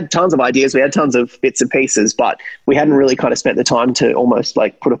we had tons of ideas. We had tons of bits and pieces, but we hadn't really kind of spent the time to almost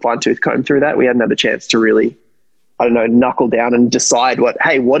like put a fine tooth comb through that. We hadn't had the chance to really, knuckle down and decide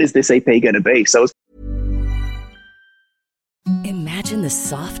what is this EP going to be? So Imagine the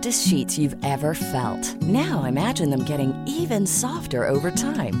softest sheets you've ever felt. Now imagine them getting even softer over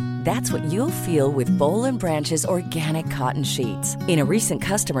time. That's what you'll feel with Boll & Branch's organic cotton sheets. In a recent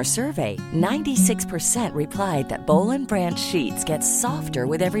customer survey, 96% replied that Boll & Branch sheets get softer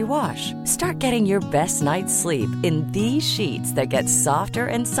with every wash. Start getting your best night's sleep in these sheets that get softer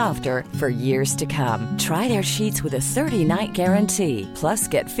and softer for years to come. Try their sheets with a 30-night guarantee. Plus,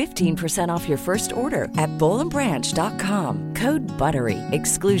 get 15% off your first order at bollandbranch.com. Code BUTTERY.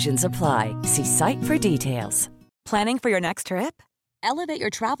 Exclusions apply. See site for details. Planning for your next trip? Elevate your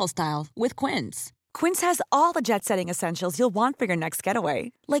travel style with Quince. Quince has all the jet-setting essentials you'll want for your next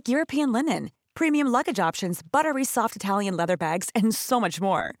getaway, like European linen, premium luggage options, buttery soft Italian leather bags, and so much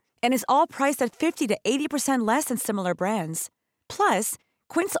more. And is all priced at 50 to 80% less than similar brands. Plus,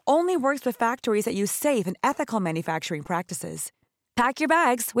 Quince only works with factories that use safe and ethical manufacturing practices. Pack your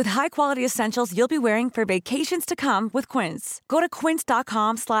bags with high-quality essentials you'll be wearing for vacations to come with Quince. Go to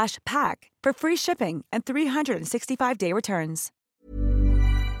quince.com/pack for free shipping and 365-day returns.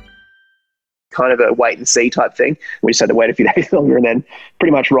 Kind of a wait and see type thing. We just had to wait a few days longer and then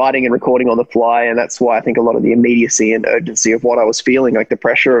pretty much writing and recording on the fly. And that's why I think a lot of the immediacy and urgency of what I was feeling, like the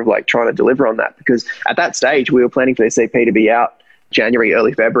pressure of like trying to deliver on that, because at that stage we were planning for this EP to be out January,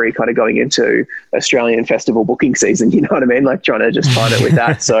 early February, kind of going into Australian festival booking season, you know what I mean? Like trying to just time it with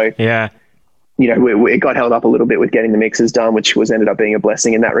that. So, yeah, it got held up a little bit with getting the mixes done, which ended up being a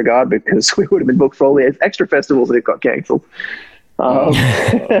blessing in that regard, because we would have been booked for all the extra festivals that got cancelled. But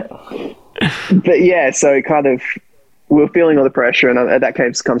yeah, so kind of we were feeling all the pressure, and that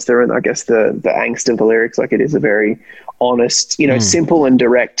comes through, and I guess the angst of the lyrics. Like it is a very honest, simple and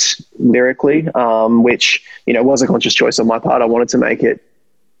direct lyrically, which was a conscious choice on my part. I wanted to make it.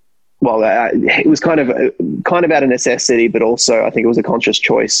 Well, it was kind of out of necessity, but also I think it was a conscious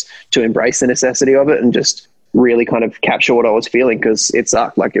choice to embrace the necessity of it and just really kind of capture what I was feeling, because it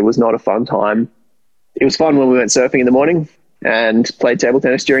sucked. Like it was not a fun time. It was fun when we went surfing in the morning and played table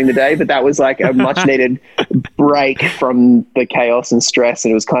tennis during the day, but that was like a much needed break from the chaos and stress.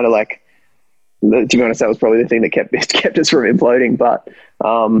 And it was kind of like, to be honest, that was probably the thing that kept us from imploding. But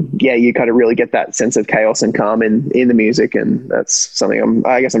you kind of really get that sense of chaos and calm in the music, and that's something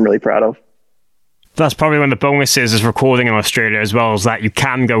I guess I'm really proud of. That's probably one of the bonuses is recording in Australia as well, is that you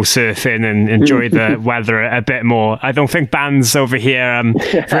can go surfing and enjoy the weather a bit more. I don't think bands over here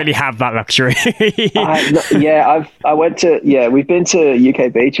really have that luxury. We've been to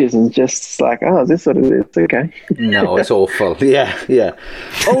UK beaches and just like, is this what it is? It's okay. No, it's awful. Yeah.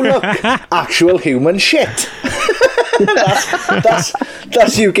 Oh look, actual human shit.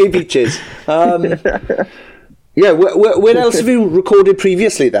 that's UK beaches. Where else have you recorded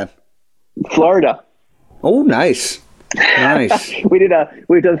previously then? Florida. Oh, nice. We've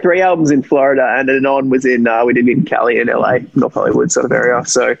done 3 albums in Florida, and then on was we did in Cali and LA, North Hollywood sort of area.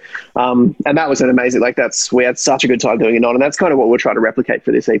 So, and that was an amazing, we had such a good time doing it on, and that's kind of what we're trying to replicate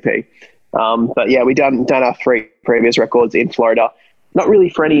for this EP. But yeah, we done our 3 previous records in Florida, not really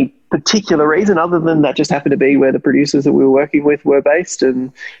for any particular reason other than that just happened to be where the producers that we were working with were based.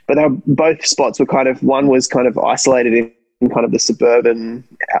 But both spots were one was kind of isolated in kind of the suburban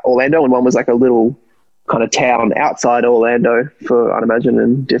Orlando, and one was like a little kind of town outside Orlando for Unimagine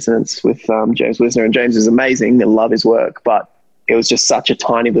and Dissonance with James Wisner. And James is amazing. I love his work, but it was just such a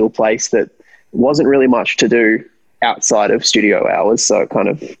tiny little place that wasn't really much to do outside of studio hours. So it kind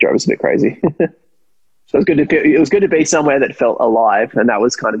of drove us a bit crazy. So it was good to be somewhere that felt alive. And that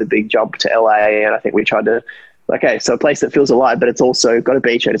was kind of the big jump to LA. And I think we tried to, so a place that feels alive, but it's also got a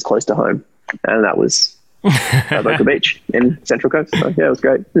beach and it's close to home. And that was Boca Beach in Central Coast. So yeah, it was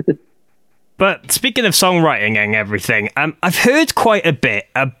great. But speaking of songwriting and everything, I've heard quite a bit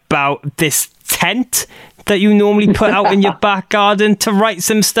about this tent that you normally put out in your back garden to write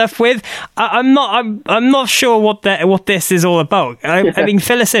some stuff with? I'm not sure what this is all about. I mean,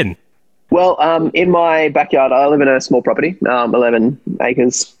 fill us in. Well, in my backyard, I live in a small property, 11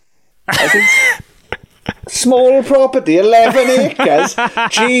 acres. Small property, 11 acres.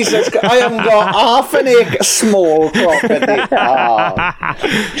 Jesus, I haven't got half an acre. Small property.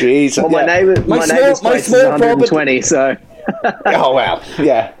 Oh, Jesus. Well, my neighbour's place is 120, so. Oh, well,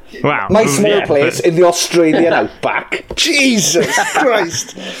 yeah. Wow. My small place in the Australian outback. Jesus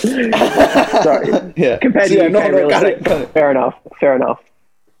Christ. Sorry. Yeah. Compared to real estate. Fair enough.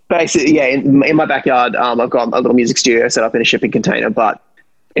 Basically, yeah, in my backyard, I've got a little music studio set up in a shipping container, but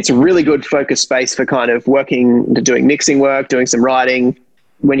it's a really good focus space for kind of doing mixing work, doing some writing.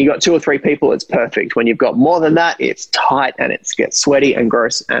 When you've got 2 or 3 people, it's perfect. When you've got more than that, it's tight and it gets sweaty and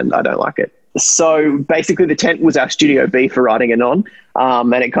gross, and I don't like it. So basically the tent was our studio B for writing and on.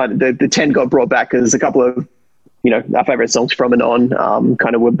 And it kind of, the tent got brought back because a couple of, our favorite songs from and on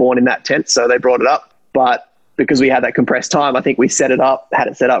kind of were born in that tent. So they brought it up. But because we had that compressed time, I think we had it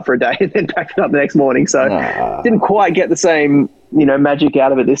set up for a day and then packed it up the next morning. So didn't quite get the same, magic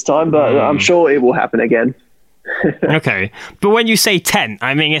out of it this time, but I'm sure it will happen again. Okay, but when you say tent,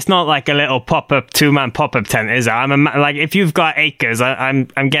 I mean it's not like a little pop-up 2-man pop-up tent, is it? Like if you've got acres, I'm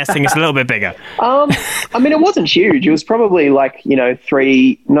guessing it's a little bit bigger. I mean it wasn't huge. It was probably like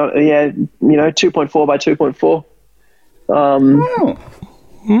 2.4 by 2.4.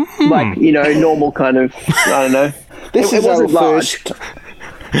 Like normal kind of. I don't know. This wasn't large.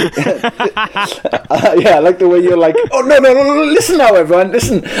 Yeah, I like the way you're like, oh no, listen now everyone,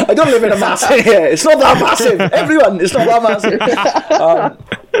 listen, I don't live in a massive here, it's not that massive, everyone, it's not that massive.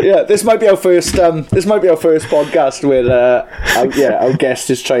 Yeah, this might be our first podcast where our guest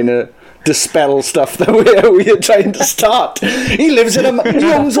is trying to dispel stuff that we're trying to start. He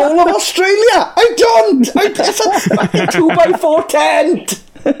owns all of Australia. I don't. It's a fucking 2x4 tent.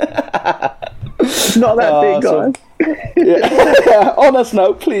 Not that big, guy. Yeah, on us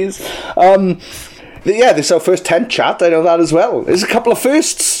now, please. This is our first tent chat. I know that as well. There's a couple of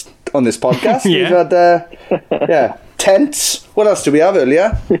firsts on this podcast. Yeah. We've had tents. What else do we have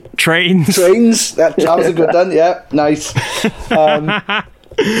earlier? Trains. That was a good one. Yeah, nice.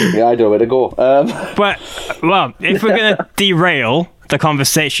 Yeah, I don't know where to go. But if we're gonna derail the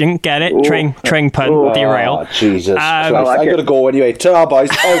conversation, get it? Train pun, derail. Jesus Christ. I gotta go anyway. Ta boys.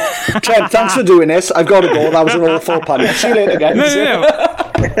 Oh, Trent, thanks for doing this. I've got to go. That was an awful pun. See you later, guys. No.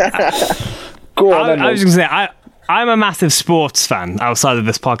 Go on. I was gonna say I'm a massive sports fan outside of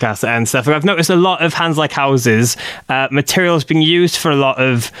this podcast and stuff. I've noticed a lot of Hands Like Houses materials being used for a lot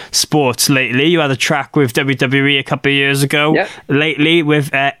of sports lately. You had a track with WWE a couple of years ago. Yep. Lately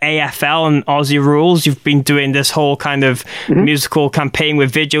with AFL and Aussie Rules, you've been doing this whole kind of musical campaign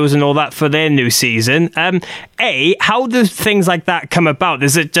with videos and all that for their new season. How do things like that come about?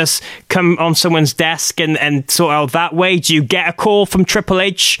 Does it just come on someone's desk and sort out that way? Do you get a call from Triple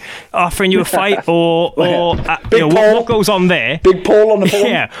H offering you a fight or what goes on there? Big Paul on the phone.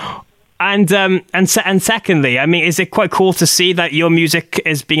 Yeah. And secondly, I mean, is it quite cool to see that your music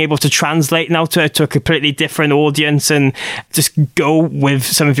is being able to translate now to a completely different audience and just go with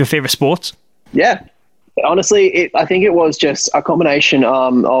some of your favorite sports? Yeah. Honestly, I think it was just a combination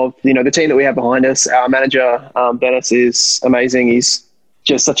of the team that we have behind us. Our manager, Dennis, is amazing. He's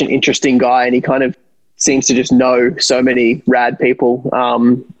just such an interesting guy, and he kind of seems to just know so many rad people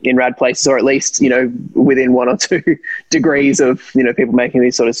in rad places, or at least within 1 or 2 degrees of people making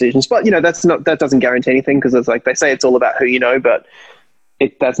these sort of decisions. But that doesn't guarantee anything, because it's like they say it's all about who you know, but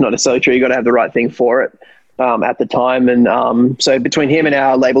that's not necessarily true. You got to have the right thing for it at the time. And so between him and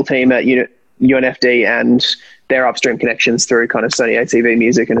our label team at UNFD and their upstream connections through kind of Sony ATV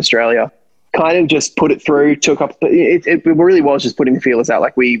Music in Australia, kind of just put it through to a couple. It really was just putting the feelers out.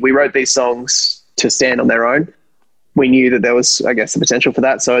 Like we wrote these songs to stand on their own. We knew that there was, I guess, the potential for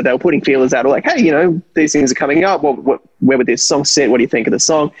that. So they were putting feelers out, like, hey, these things are coming up. Where would this song sit? What do you think of the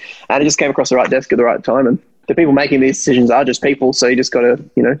song? And it just came across the right desk at the right time. And the people making these decisions are just people. So you just got to,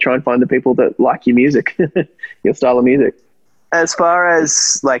 try and find the people that like your music, your style of music. As far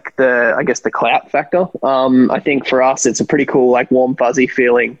as like the clout factor, I think for us, it's a pretty cool, like warm, fuzzy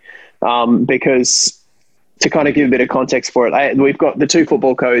feeling because to kind of give a bit of context for it, we've got the 2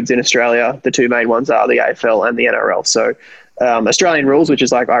 football codes in Australia. The 2 main ones are the AFL and the NRL. So Australian rules, which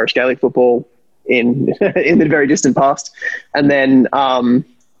is like Irish Gaelic football in the very distant past, and then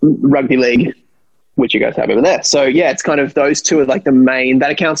rugby league, which you guys have over there. So yeah, it's kind of those 2 are like the main.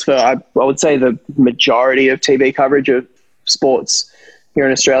 That accounts for, I would say, the majority of TV coverage of sports here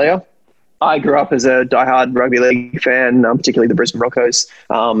in Australia. I grew up as a diehard rugby league fan, particularly the Brisbane Broncos.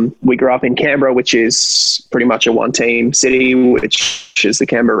 We grew up in Canberra, which is pretty much a one-team city, which is the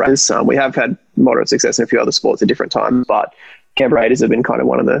Canberra Raiders. We have had moderate success in a few other sports at different times, but Canberra Raiders have been kind of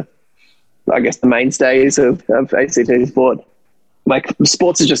one of the, I guess, the mainstays of ACT sport. Like,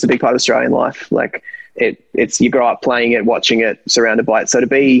 sports is just a big part of Australian life. Like, it's you grow up playing it, watching it, surrounded by it. So to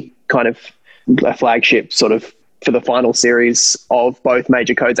be kind of a flagship sort of for the final series of both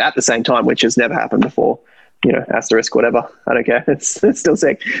major codes at the same time, which has never happened before, asterisk, whatever. I don't care. It's still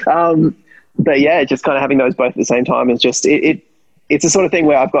sick. But yeah, just kind of having those both at the same time is just, it's the sort of thing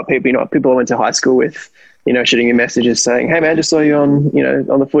where I've got people, people I went to high school with, shooting me messages saying, hey man, just saw you on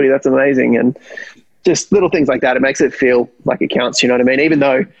the footy. That's amazing. And just little things like that. It makes it feel like it counts. You know what I mean? Even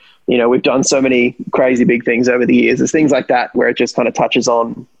though, we've done so many crazy big things over the years, there's things like that where it just kind of touches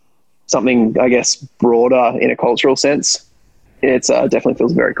on something, I guess, broader in a cultural sense. It's definitely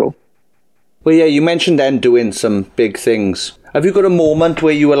feels very cool. Well, yeah, you mentioned then doing some big things. Have you got a moment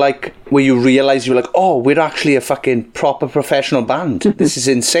where you realised you were like, oh, we're actually a fucking proper professional band? This is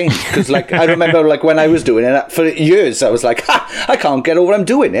insane. Because, I remember, when I was doing it, for years, I was like, I can't get over I'm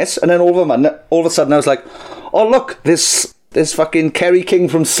doing this. And then all of a sudden, I was like, oh, look, this fucking Kerry King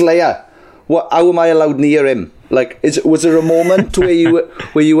from Slayer. How am I allowed near him? Was there a moment where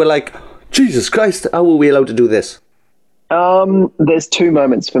you were like, Jesus Christ, how are we allowed to do this? There's two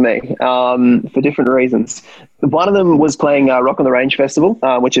moments for me, for different reasons. One of them was playing Rock on the Range Festival,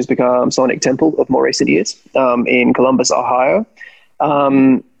 which has become Sonic Temple of more recent years, in Columbus, Ohio.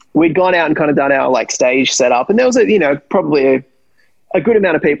 We'd gone out and kind of done our stage setup, and there was probably a good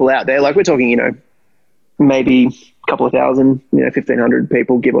amount of people out there. We're talking, maybe a couple of thousand, 1,500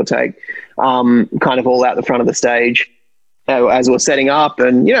 people, give or take, kind of all out the front of the stage as we were setting up.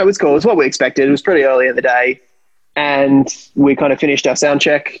 And, it was cool. It was what we expected. It was pretty early in the day. And we kind of finished our sound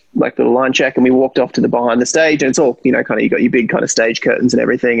check, the line check, and we walked off to the behind the stage. And it's all, you got your big kind of stage curtains and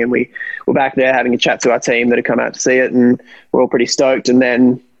everything. And we were back there having a chat to our team that had come out to see it, and we're all pretty stoked. And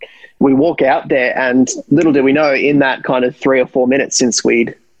then we walk out there, and little did we know, in that kind of 3 or 4 minutes since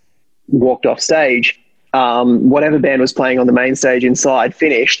we'd walked off stage, whatever band was playing on the main stage inside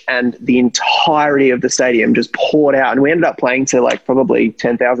finished, and the entirety of the stadium just poured out. And we ended up playing to probably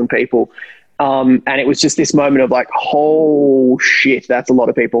 10,000 people. And it was just this moment of oh shit, that's a lot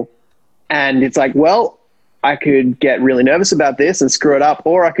of people. And it's well, I could get really nervous about this and screw it up,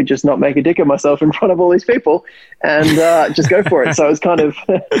 or I could just not make a dick of myself in front of all these people and just go for it. So it was kind of,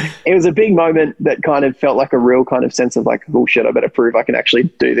 it was a big moment that kind of felt like a real kind of sense of oh shit, I better prove I can actually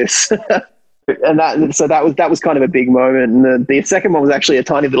do this. And that was kind of a big moment. And the second one was actually a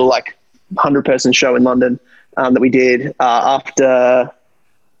tiny little 100-person show in London that we did after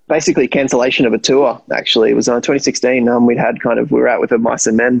basically cancellation of a tour. Actually, it was 2016. We were out with the Mice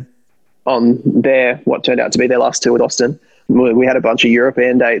and Men on what turned out to be their last tour with Austin. We had a bunch of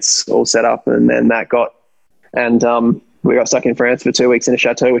European dates all set up, and then we got stuck in France for 2 weeks in a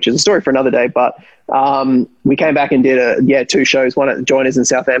chateau, which is a story for another day. But we came back and did 2 shows, one at the Joiners in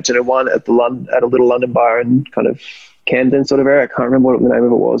Southampton and one at a little London bar in kind of Camden sort of area. I can't remember what the name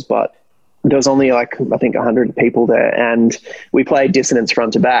of it was, but there was only I think 100 people there, and we played Dissonance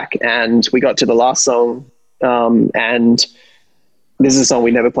front to back, and we got to the last song, and this is a song we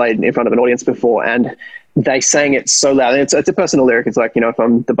never played in front of an audience before, and they sang it so loud. And it's a personal lyric. It's if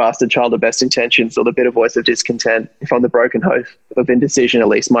I'm the bastard child of best intentions, or the bitter voice of discontent, if I'm the broken hope of indecision, at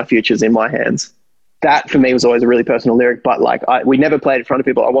least my future's in my hands. That for me was always a really personal lyric, but we never played in front of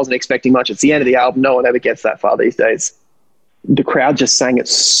people. I wasn't expecting much. It's the end of the album. No one ever gets that far these days. The crowd just sang it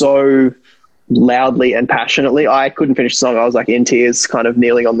so loudly and passionately. I couldn't finish the song. I was in tears, kind of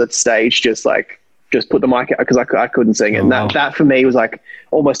kneeling on the stage, just put the mic out because I couldn't sing it. And that for me was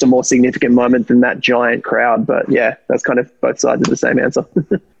almost a more significant moment than that giant crowd. But yeah, that's kind of both sides of the same answer.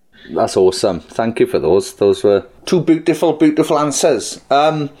 That's awesome. Thank you for those. Those were two beautiful, beautiful answers.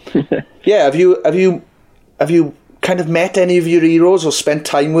 Yeah, have you kind of met any of your heroes or spent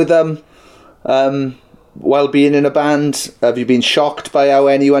time with them while being in a band? Have you been shocked by how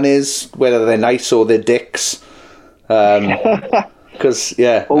anyone is, whether they're nice or they're dicks? Because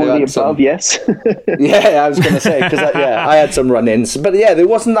all of the above, yes. Yeah, I was going to say, because I had some run-ins, but yeah, there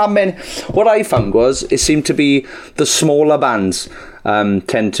wasn't that many. What I found was it seemed to be the smaller bands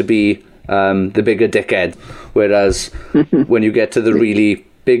tend to be the bigger dickhead, whereas when you get to the really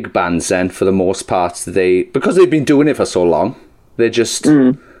big bands, then for the most part, because they've been doing it for so long, they're just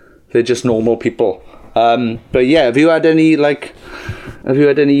normal people. But yeah, have you had any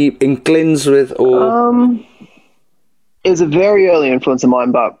inklings with or? It was a very early influence of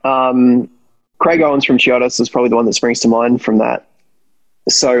mine, but Craig Owens from Chiodos was probably the one that springs to mind from that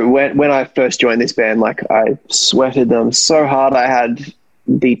So when I first joined this band, like I sweated them so hard. I had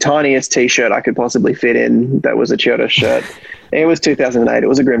the tiniest T-shirt I could possibly fit in that was a Chiodos shirt. It was 2008. It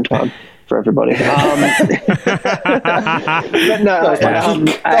was a grim time for everybody. But no,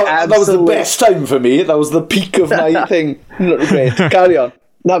 that was the best time for me. That was the peak of my thing. Great. Carry on.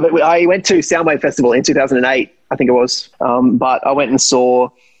 No, but I went to Soundwave Festival in 2008, I think it was. But I went and saw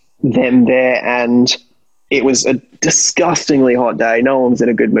them there, and it was a disgustingly hot day. No one was in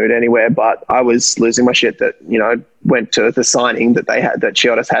a good mood anywhere, but I was losing my shit that, you know, went to the signing that they had, that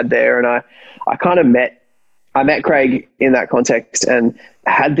Chiodos had there. And I kind of met Craig in that context and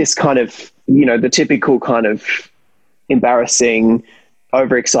had this kind of, you know, the typical kind of embarrassing,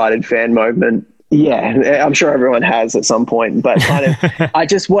 overexcited fan moment. Yeah, I'm sure everyone has at some point, but kind of,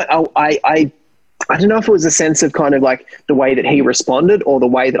 I don't know if it was a sense of kind of like the way that he responded or the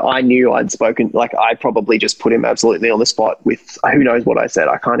way that I knew I'd spoken. Like I probably just put him absolutely on the spot with who knows what I said.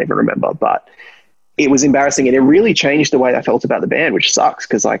 I can't even remember, but it was embarrassing and it really changed the way I felt about the band, which sucks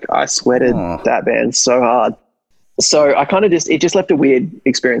because like I sweated that band so hard. So I kind of it just left a weird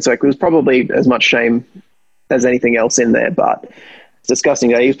experience. Like it was probably as much shame as anything else in there, but it's disgusting.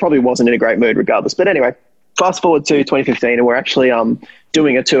 He probably wasn't in a great mood regardless. But anyway, fast forward to 2015 and we're actually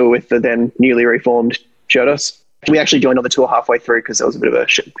doing a tour with the then newly reformed Chiodos. We actually joined on the tour halfway through because there was a bit of a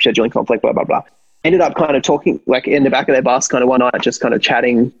scheduling conflict, blah, blah, blah. Ended up kind of talking like in the back of their bus kind of one night, just kind of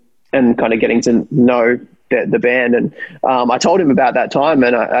chatting and kind of getting to know the band. And I told him about that time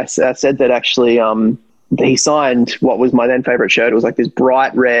and I said that actually he signed what was my then favorite shirt. It was like this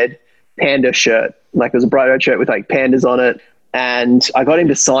bright red panda shirt. Like it was a bright red shirt with like pandas on it. And I got him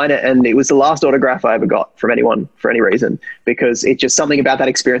to sign it, and it was the last autograph I ever got from anyone for any reason, because it's just something about that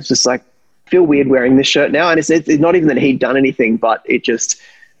experience. Just like, I feel weird wearing this shirt now. And it's not even that he'd done anything, but it just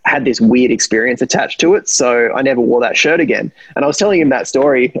had this weird experience attached to it. So I never wore that shirt again. And I was telling him that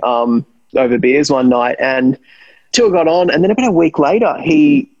story over beers one night, and tour got on. And then about a week later,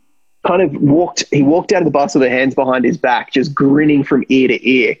 he kind of walked out of the bus with his hands behind his back, just grinning from ear to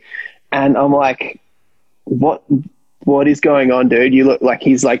ear. And I'm like, what is going on, dude? You look like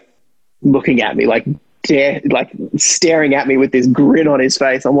he's like looking at me, like staring at me with this grin on his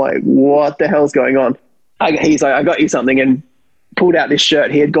face. I'm like, what the hell's going on? He's like, I got you something, and pulled out this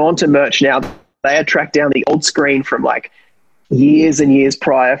shirt. He had gone to Merch Now. They had tracked down the old screen from like years and years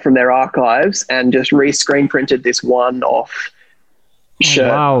prior from their archives and just re-screen printed this one-off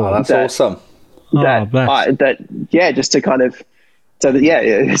shirt. Wow, that's awesome. Just to kind of,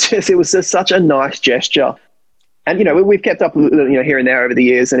 it was just such a nice gesture. And, you know, we've kept up, you know, here and there over the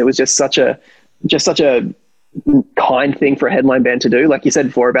years, and it was just such a kind thing for a headline band to do. Like you said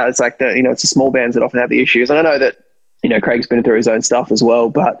before about, it's like the, you know, it's the small bands that often have the issues. And I know that, you know, Craig's been through his own stuff as well,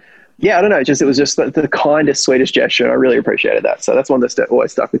 but yeah, I don't know. It was just the kindest, sweetest gesture. And I really appreciated that. So that's one that's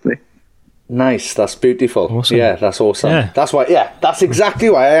always stuck with me. Nice, that's beautiful. Awesome. Yeah, that's awesome. Yeah. That's exactly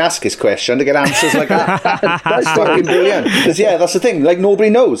why I ask his question, to get answers like that. That's fucking brilliant. Because that's the thing. Like nobody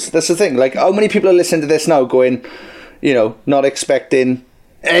knows. That's the thing. Like how many people are listening to this now, going, you know, not expecting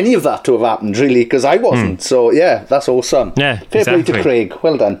any of that to have happened, really? Because I wasn't. So yeah, that's awesome. Yeah, fair play to Craig.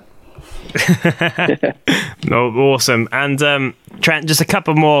 Well done. No, awesome. And Trent, just a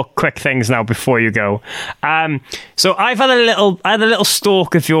couple more quick things now before you go. So I had a little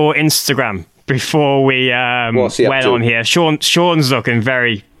stalk of your Instagram before we went on here. Sean's looking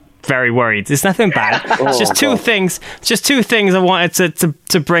very, very worried. It's nothing bad. It's just two things I wanted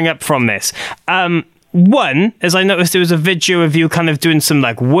to bring up from this. One, as I noticed, there was a video of you kind of doing some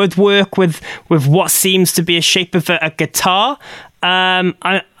like woodwork with what seems to be a shape of a guitar.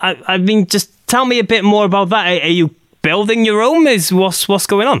 I mean, just tell me a bit more about that. Are you building your own? What's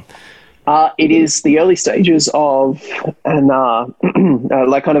going on? It is the early stages of an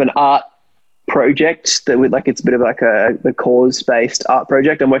like kind of an art project that would, like, it's a bit of like a cause-based art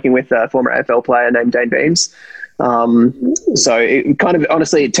project. I'm working with a former AFL player named Dane Beams. So it kind of,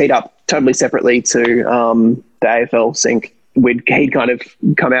 honestly, it teed up totally separately to the AFL sync. He'd kind of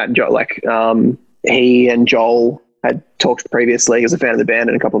come out and he and Joel had talked previously. He was a fan of the band,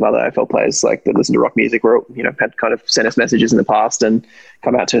 and a couple of other AFL players like that listen to rock music were, you know, had kind of sent us messages in the past and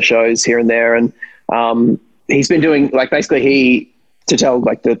come out to shows here and there. And he's been doing, like, basically to tell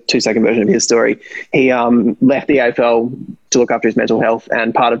like the 2-second version of his story, he left the AFL to look after his mental health,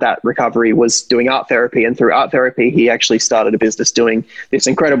 and part of that recovery was doing art therapy. And through art therapy, he actually started a business doing this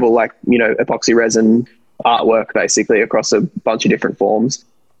incredible, like, you know, epoxy resin artwork basically across a bunch of different forms.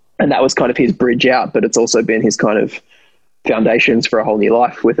 And that was kind of his bridge out, but it's also been his kind of foundations for a whole new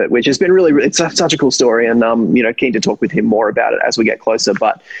life with it, which has been really, it's such a cool story. And, keen to talk with him more about it as we get closer.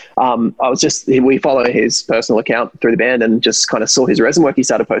 But we follow his personal account through the band and just kind of saw his resin work he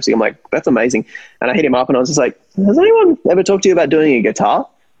started posting. I'm like, that's amazing. And I hit him up and I was just like, has anyone ever talked to you about doing a guitar?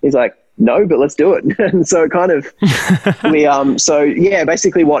 He's like, no, but let's do it. And so kind of,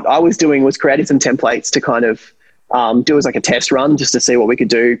 basically what I was doing was creating some templates to kind of do as like a test run just to see what we could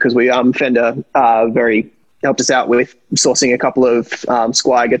do. Cause we, Fender, helped us out with sourcing a couple of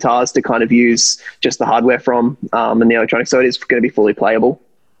Squier guitars to kind of use just the hardware from and the electronics. So it is going to be fully playable.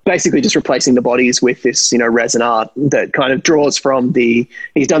 Basically just replacing the bodies with this, resin art that kind of draws from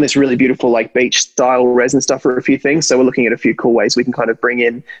he's done this really beautiful like beach style resin stuff for a few things. So we're looking at a few cool ways we can kind of bring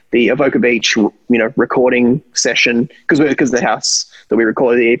in the Evoca Beach, recording session because the house that we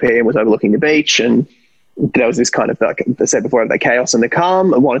recorded the EP in was overlooking the beach. And there was this kind of, like I said before, the chaos and the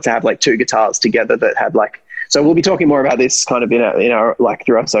calm. I wanted to have like two guitars together that had like, so we'll be talking more about this kind of in our like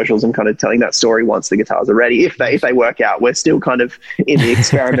through our socials and kind of telling that story once the guitars are ready. If they work out, we're still kind of in the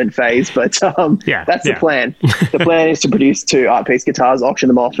experiment phase, but that's the plan. The plan is to produce two art piece guitars, auction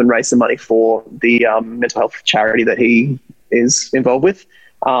them off, and raise some money for the mental health charity that he is involved with.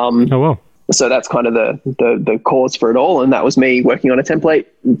 So that's kind of the cause for it all. And that was me working on a template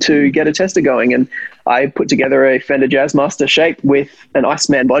to get a tester going. And I put together a Fender Jazzmaster shape with an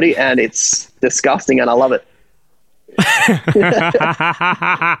Iceman body, and it's disgusting and I love it.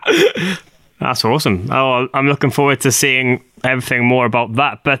 That's awesome. Oh, I'm looking forward to seeing everything more about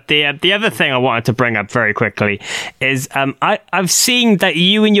that. But the other thing I wanted to bring up very quickly is I've seen that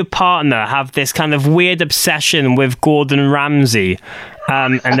you and your partner have this kind of weird obsession with Gordon Ramsay.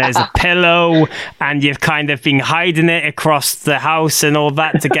 And there's a pillow, and you've kind of been hiding it across the house and all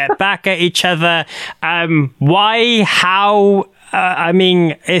that to get back at each other. Why? How? I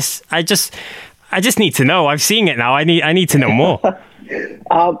mean, I just need to know. I've seen it now. I need to know more.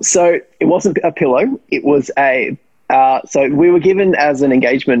 So it wasn't a pillow. It was so we were given as an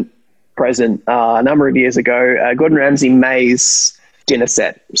engagement present a number of years ago, Gordon Ramsay Maze dinner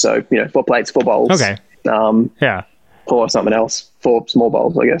set. So, 4 plates, 4 bowls. Okay. For something else, 4 small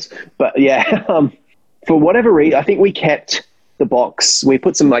bowls, I guess. But yeah, for whatever reason, I think we kept the box. We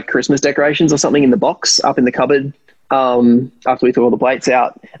put some like Christmas decorations or something in the box up in the cupboard after we threw all the plates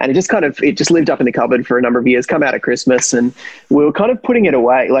out, and it just lived up in the cupboard for a number of years, come out at Christmas, and we were kind of putting it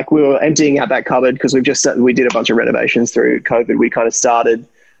away. Like we were emptying out that cupboard because we did a bunch of renovations through COVID. We kind of started,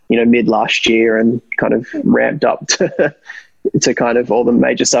 mid last year and kind of ramped up to kind of all the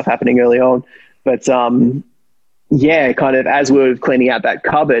major stuff happening early on. But, kind of as we were cleaning out that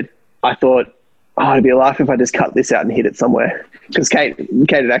cupboard, I thought, it'd be a laugh if I just cut this out and hid it somewhere. Because Kate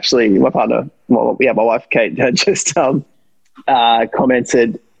had actually, my partner, my wife, Kate, had just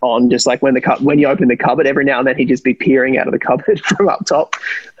commented on just like when you open the cupboard, every now and then he'd just be peering out of the cupboard from up top.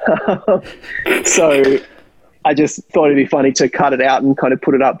 So I just thought it'd be funny to cut it out and kind of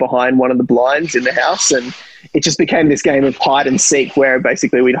put it up behind one of the blinds in the house. And it just became this game of hide and seek where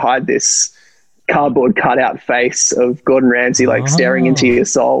basically we'd hide this cardboard cutout face of Gordon Ramsay staring into your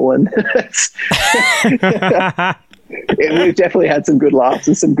soul, and we've definitely had some good laughs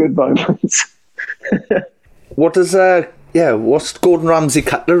and some good moments. What's Gordon Ramsay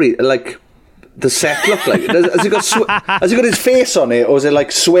cutlery like? The set look like? Has he got his face on it, or is it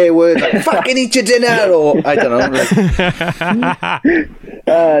like swear words like "fucking eat your dinner" or I don't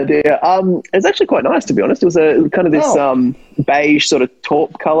know? Dear. It's actually quite nice, to be honest. It was a kind of this beige sort of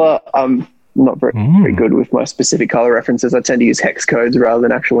taupe color. Not very good with my specific color references. I tend to use hex codes rather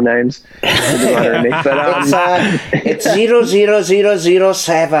than actual names. But it's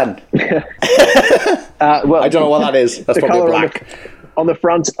 00007. Well, I don't know what that is. That's probably black. On the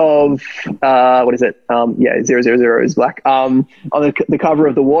front of what is it? 000 is black. On the cover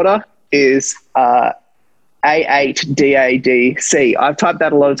of the water is A8DADC. I've typed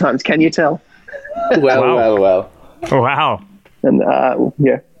that a lot of times. Can you tell? Well. Wow. And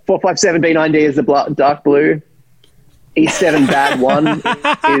 457B9D is the dark blue. E7 Bad 1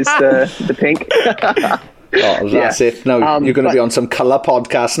 is the pink. That's it. No, you're going to be on some colour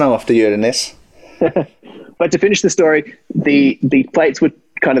podcast now after hearing this. But to finish the story, the plates were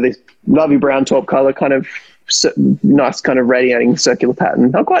kind of this lovely brown taupe colour, kind of nice, kind of radiating circular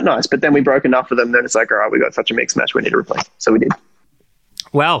pattern. Not quite nice, but then we broke enough of them. Then it's like, all right, we got such a mix match, we need to replace. So we did.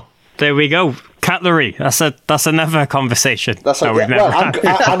 Well, there we go. Cutlery. That's another conversation. And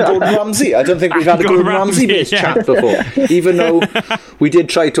Gordon Ramsay. I don't think we've had a Gordon Ramsay-based chat before. Even though we did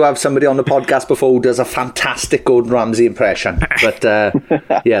try to have somebody on the podcast before who does a fantastic Gordon Ramsay impression. But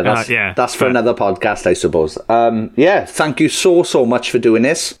that's for another podcast, I suppose. Thank you so much for doing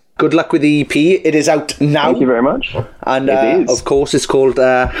this. Good luck with the EP. It is out now. Thank you very much. And It is. of course, it's called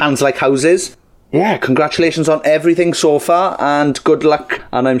Hands Like Houses. Yeah, congratulations on everything so far, and good luck.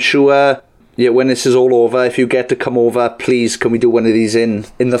 And I'm sure, when this is all over, if you get to come over, please, can we do one of these in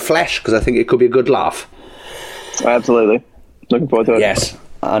the flesh? Because I think it could be a good laugh. Absolutely. Looking forward to it. Yes.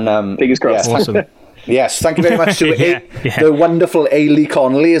 And fingers crossed. Yeah, Awesome. Yes, thank you very much to the wonderful Ailey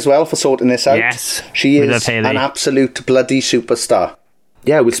Connolly as well for sorting this out. Yes, she we is love Hayley. an absolute bloody superstar.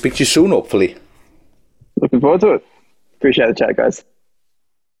 Yeah, we'll speak to you soon, hopefully. Looking forward to it. Appreciate the chat, guys.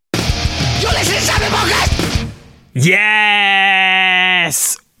 You're listening to Sapling Podcast!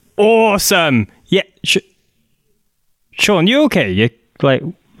 Yes! Awesome! Yeah, Sean, you okay? You're like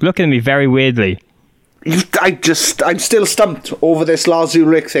looking at me very weirdly. I'm still stumped over this Lars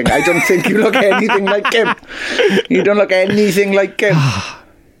Ulrich thing. I don't think you look anything like him. You don't look anything like him.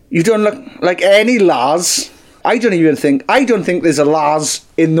 You don't look like any Lars. I don't think there's a Lars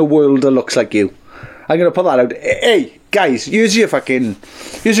in the world that looks like you. I'm going to put that out. Hey, guys, here's your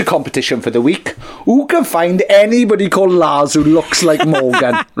competition for the week. Who can find anybody called Lars who looks like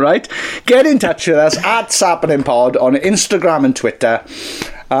Morgan, right? Get in touch with us at Sapling Pod on Instagram and Twitter.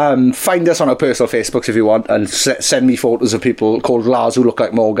 Find us on our personal Facebooks if you want, and send me photos of people called Lars who look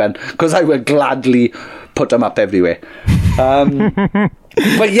like Morgan, because I will gladly put them up everywhere.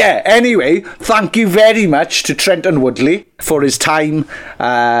 But yeah, anyway, thank you very much to Trenton Woodley for his time,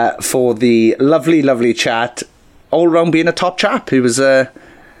 for the lovely, lovely chat. All round being a top chap. It was a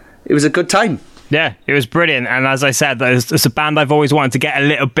good time. Yeah, it was brilliant. And as I said, it's a band I've always wanted to get a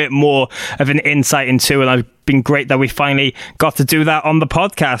little bit more of an insight into, and I've been great that we finally got to do that on the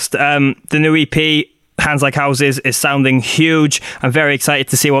podcast. The new EP, Hands Like Houses, is sounding huge. I'm very excited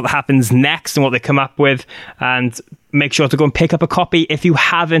to see what happens next and what they come up with. And make sure to go and pick up a copy if you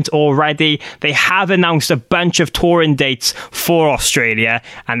haven't already. They have announced a bunch of touring dates for Australia,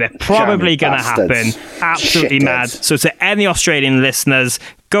 and they're probably going to happen. Absolutely mad. So to any Australian listeners,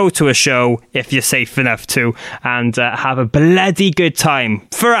 go to a show if you're safe enough to, and have a bloody good time.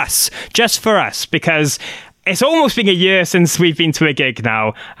 For us, just for us, because it's almost been a year since we've been to a gig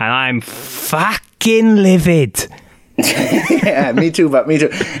now, and I'm fucking livid. Yeah, me too.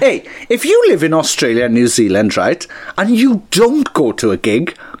 Hey, if you live in Australia and New Zealand, right, and you don't go to a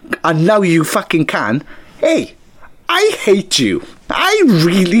gig, and now you fucking can, hey, I hate you. I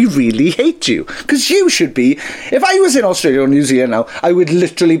really, really hate you. Because you should be... If I was in Australia or New Zealand now, I would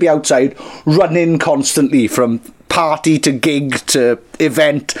literally be outside running constantly from party to gig to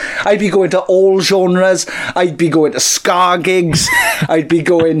event. I'd be going to all genres. I'd be going to ska gigs. I'd be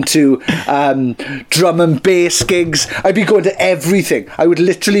going to drum and bass gigs. I'd be going to everything. I would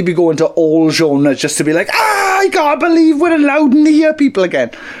literally be going to all genres just to be like, I can't believe we're allowed near people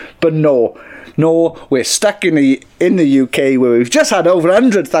again. But no, we're stuck in the UK where we've just had over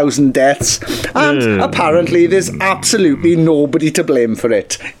 100,000 deaths, and apparently there's absolutely nobody to blame for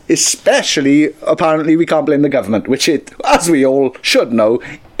it. Especially, apparently, we can't blame the government, which as we all should know,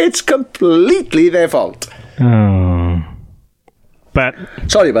 it's completely their fault. But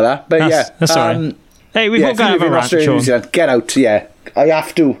sorry about that, but that's all right. Hey, we've got to have a rant, Sean. Get out, yeah. I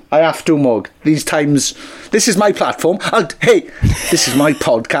have to, Mug. These times, this is my platform. This is my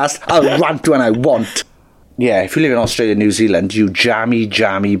podcast. I'll rant when I want. Yeah, if you live in Australia, New Zealand, you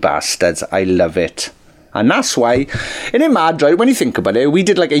jammy bastards. I love it. And that's why, isn't it mad, right? When you think about it, we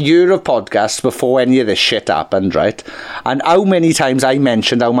did like a year of podcasts before any of this shit happened, right? And how many times I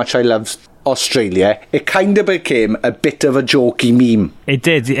mentioned how much I loved Australia, it kind of became a bit of a jokey meme. It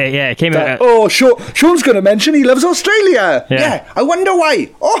did, yeah. It came out. Sean's going to mention he loves Australia. Yeah, I wonder why.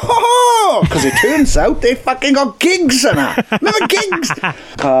 Because it turns out they fucking got gigs and that. Remember gigs?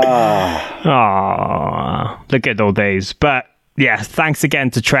 The good old days. But yeah, thanks again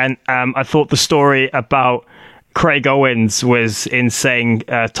to Trent. I thought the story about Craig Owens was insane,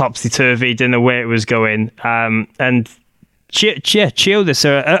 topsy-turvy, didn't know where it was going. And Chiodas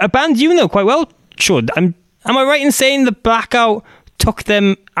are a band you know quite well. Sure, am I right in saying the Blackout took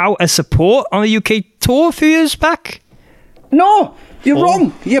them out as support on the UK tour a few years back? No, you're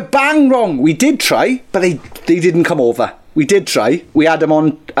wrong. You're bang wrong. We did try, but they didn't come over. We did try. We had them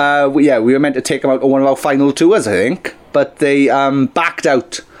on. We were meant to take them out on one of our final tours, I think, but they backed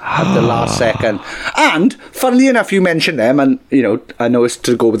out at the last second. And funnily enough, you mentioned them, and I know it's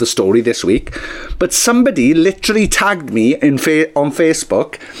to go with the story this week, but somebody literally tagged me on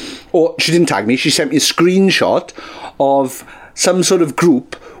Facebook, or she didn't tag me, she sent me a screenshot of some sort of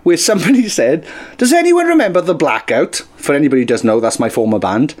group where somebody said, does anyone remember the Blackout? For anybody who doesn't know, that's my former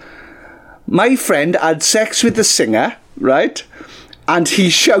band. My friend had sex with the singer, right? And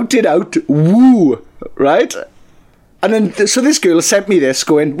he shouted out, woo, right? And then, so this girl sent me this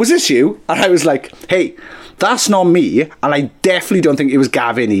going, was this you? And I was like, hey, that's not me. And I definitely don't think it was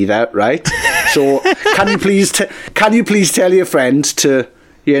Gavin either, right? So can you please tell your friend to,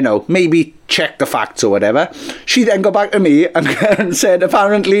 maybe check the facts or whatever. She then got back to me and said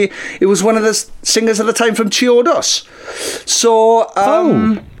apparently it was one of the singers at the time from Chiodos. So,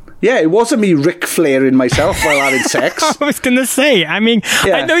 yeah, it wasn't me Ric Flairing myself while having sex. I was going to say, I mean,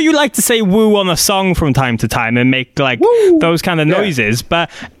 yeah. I know you like to say woo on a song from time to time and make like those kind of noises,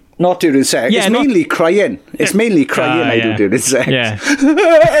 but... Not during sex. Yeah, it's mainly crying. It's mainly crying I do during sex. Yeah.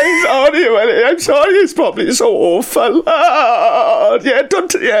 I'm sorry. It's probably so awful. I'm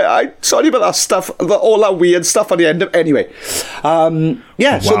sorry about that stuff. All that weird stuff on the end of. Anyway, so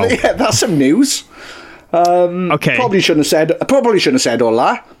that's some news. Okay. Probably shouldn't have said all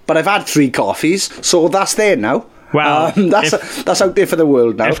that. But I've had 3 coffees, so that's there now. Well, that's out there for the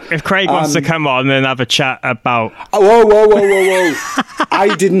world now. If Craig wants to come on and have a chat about... Whoa.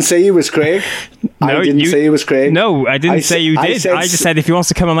 I didn't say it was Craig. No, I didn't say it was Craig. No, I didn't say you did. I just said if he wants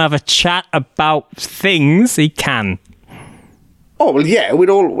to come on and have a chat about things, he can. Oh, well, yeah, we're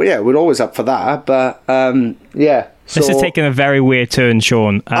always up for that, but, yeah. This is taking a very weird turn,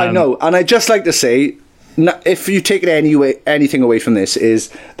 Sean. I know, and I'd just like to say... if you take anything away from this,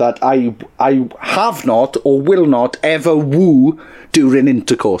 is that I have not or will not ever woo during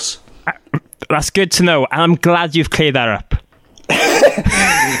intercourse. That's good to know, and I'm glad you've cleared that up.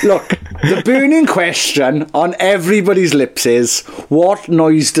 Look, the burning question on everybody's lips is, what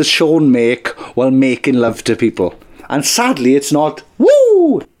noise does Sean make while making love to people? And sadly, it's not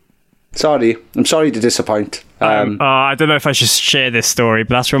woo. Sorry, I'm sorry to disappoint. I don't know if I should share this story,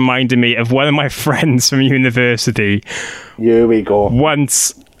 but that's reminded me of one of my friends from university. Here we go.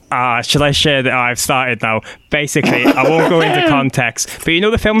 Once, should I share that? I've started now. Basically, I won't go into context, but you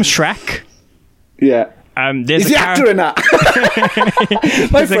know the film Shrek? Yeah. There's Is the actor in that?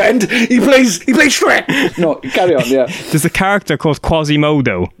 My friend, he plays Shrek. No, carry on, yeah. There's a character called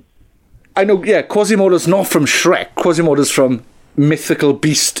Quasimodo. I know, yeah, Quasimodo's not from Shrek. Quasimodo's from... mythical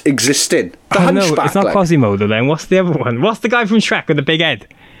beast existing. The Hunchback. It's not Quasimodo then. What's the other one? What's the guy from Shrek with the big head?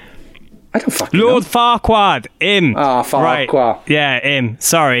 I don't fucking Lord know. Farquaad. Him. Farquaad. Right. Yeah, him.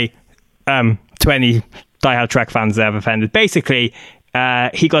 Sorry. 20 diehard Shrek fans there have offended. Basically,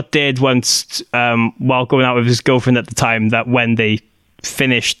 he got dared once while going out with his girlfriend at the time, that when they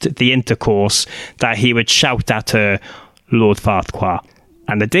finished the intercourse, that he would shout at her, Lord Farquaad.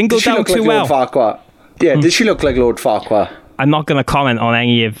 And it didn't go down too well. Lord Farquaad? Yeah, did she look like Lord Farquaad? I'm not going to comment on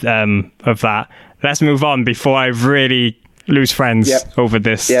any of that. Let's move on before I really lose friends over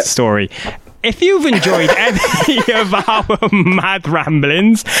this story. If you've enjoyed any of our mad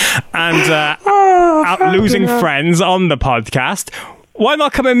ramblings and losing friends on the podcast, why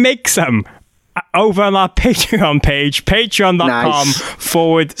not come and make some over on our Patreon page,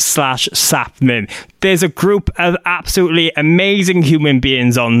 patreon.com/Sapnin. There's a group of absolutely amazing human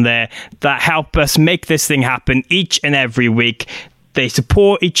beings on there that help us make this thing happen each and every week. They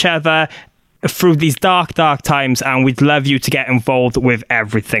support each other through these dark times, and we'd love you to get involved with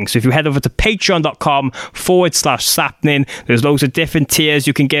everything. So if you head over to patreon.com/Sapnin, there's loads of different tiers.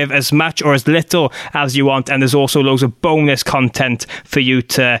 You can give as much or as little as you want, and there's also loads of bonus content for you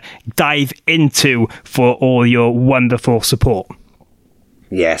to dive into for all your wonderful support.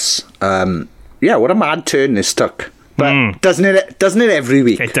 Yes. Yeah, what a mad turn this took. But doesn't it every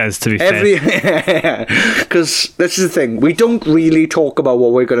week? It does, to be fair. Because this is the thing. We don't really talk about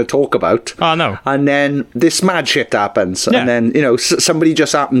what we're going to talk about. Oh, no. And then this mad shit happens. Yeah. And then, somebody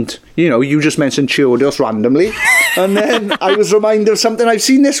just happened. You just mentioned Chiodos randomly. And then I was reminded of something I've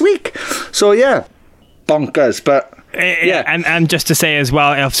seen this week. So, yeah. Bonkers. But... yeah, and just to say as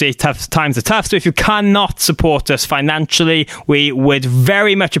well, obviously times are tough, so if you cannot support us financially, we would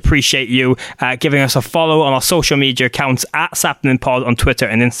very much appreciate you giving us a follow on our social media accounts at SapninPod on Twitter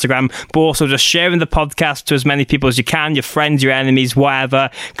and Instagram, but also just sharing the podcast to as many people as you can, your friends, your enemies, whatever.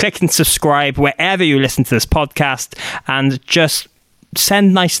 Click and subscribe wherever you listen to this podcast, and just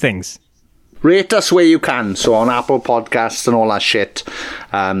send nice things. Rate us where you can, so on Apple Podcasts and all that shit.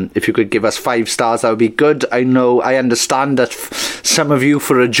 If you could give us 5 stars, that would be good. I understand that some of you,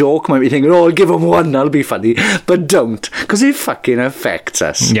 for a joke, might be thinking, I'll give them 1, that'll be funny. But don't, because it fucking affects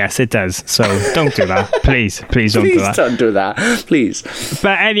us. Yes, it does. So don't do that. Please don't do that. Please don't do that. Please.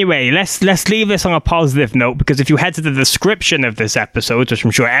 But anyway, let's leave this on a positive note, because if you head to the description of this episode, which I'm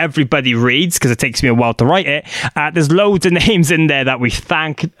sure everybody reads, because it takes me a while to write it, there's loads of names in there that we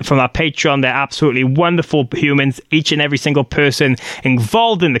thank from our Patreon. They're absolutely wonderful humans, each and every single person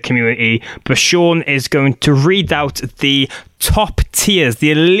involved in the community. But Sean is going to read out the top tiers,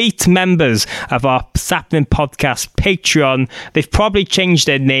 the elite members of our Sapling Podcast Patreon. They've probably changed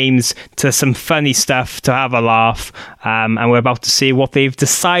their names to some funny stuff to have a laugh, and we're about to see what they've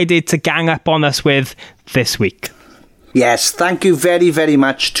decided to gang up on us with this week. Yes, thank you very, very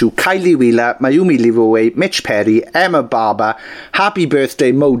much to Kylie Wheeler, Mayumi Leverway, Mitch Perry, Emma Barber, Happy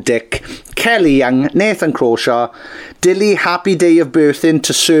Birthday Mo Dick, Kelly Young, Nathan Crawshaw, Dilly, Happy Day of Birthing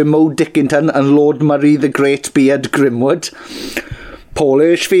to Sir Mo Dickington and Lord Murray the Great Beard Grimwood, Paul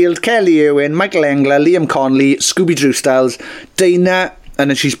Hirschfield, Kelly Irwin, Michael Engler, Liam Conley, Scooby Drew Styles, Dana, and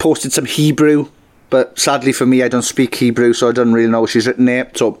then she's posted some Hebrew, but sadly for me I don't speak Hebrew, so I don't really know what she's written there.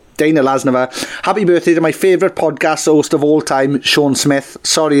 So Dana Lasnova, happy birthday to my favourite podcast host of all time, Sean Smith.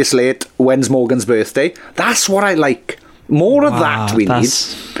 Sorry it's late. When's Morgan's birthday? That's what I like. More of that we need.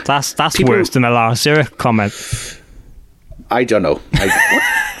 That's people, worse than the last year comment. I don't know.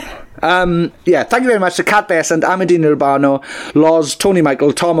 Yeah, thank you very much to Kat Besant, Amadine Urbano, Loz, Tony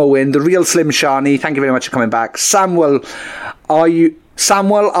Michael, Tom Owen, The Real Slim Shani. Thank you very much for coming back. Samuel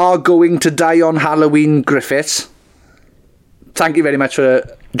are going to die on Halloween Griffiths. Thank you very much for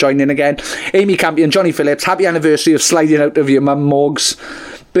joining again. Amy Campion, Johnny Phillips, happy anniversary of sliding out of your mum, Morgs.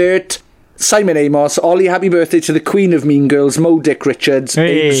 Bert, Simon Amos, Ollie, happy birthday to the Queen of Mean Girls, Mo Dick Richards,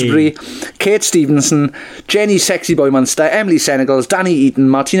 Avesbury, Kate Stevenson, Jenny Sexy Boy Monster, Emily Senegals, Danny Eaton,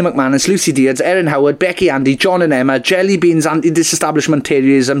 Martina McManus, Lucy Deards, Erin Howard, Becky Andy, John and Emma, Jelly Beans,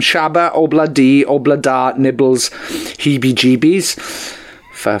 Anti-Disestablishmentarianism, Shaba, Obla D, Obla Da, Nibbles, Heebie Jeebies.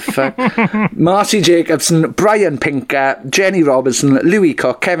 Marcy Jacobson, Brian Pinker, Jenny Robertson, Louis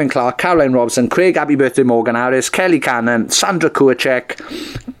Cook, Kevin Clark, Caroline Robson, Craig, happy birthday Morgan Harris, Kelly Cannon, Sandra Kuacek,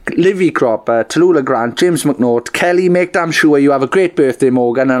 Livy Cropper, Tallulah Grant, James McNaught, Kelly, make damn sure you have a great birthday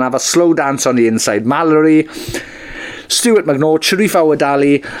Morgan and have a slow dance on the inside, Mallory, Stuart McNaught, Sharif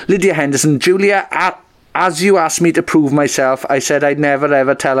Awadali, Lydia Henderson, Julia, as you asked me to prove myself, I said I'd never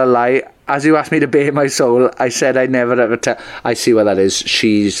ever tell a lie. As you asked me to bare my soul, I said I'd never ever tell. I see what that is.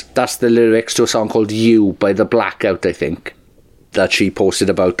 That's the lyrics to a song called You by The Blackout, I think, that she posted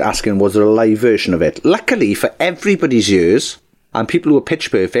about asking was there a live version of it. Luckily for everybody's ears and people who are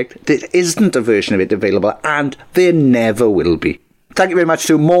pitch perfect, there isn't a version of it available, and there never will be. Thank you very much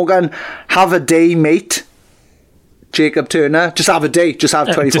to Morgan. Have a day, mate. Jacob Turner. Just have a day. Just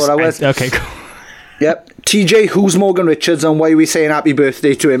have 24 hours. Okay, cool. Yep. TJ, who's Morgan Richards and why are we saying happy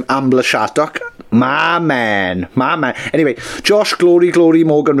birthday to him? Ambler Shattuck. My man. Anyway, Josh, Glory,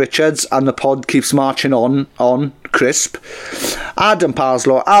 Morgan Richards, and the pod keeps marching on crisp. Adam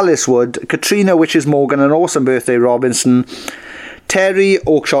Parslow, Alice Wood, Katrina, which is Morgan, an awesome birthday Robinson, Terry,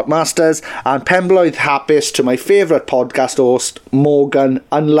 Oakshot Masters, and Pembroke Happis to my favourite podcast host, Morgan,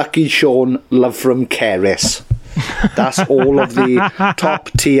 Unlucky Sean, love from Keris. That's all of the top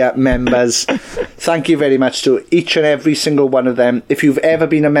tier members. Thank you very much to each and every single one of them. If you've ever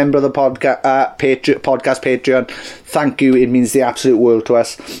been a member of the podcast Patreon, thank you. It means the absolute world to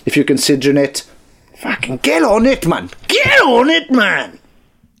us. If you're considering it, fucking get on it, man. Get on it, man.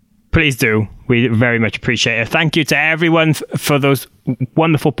 Please do. We very much appreciate it. Thank you to everyone for those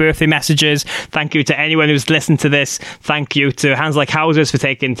wonderful birthday messages. Thank you to anyone who's listened to this. Thank you to Hands Like Houses for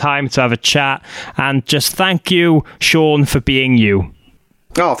taking time to have a chat. And just thank you, Sean, for being you.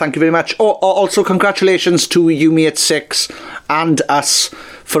 Oh, thank you very much. Also, congratulations to You Me at 6 and us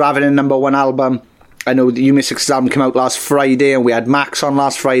for having a #1 album. I know the You Me at 6's album came out last Friday and we had Max on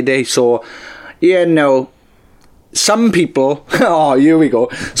last Friday. So, yeah, no. Some people, here we go.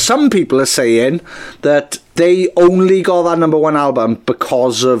 Some people are saying that they only got that #1 album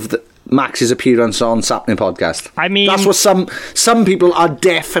because of Max's appearance on Sapling Podcast. I mean, that's what some people are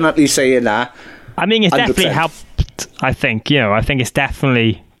definitely saying that. I mean, it's 100%. Definitely helped. I think I think it's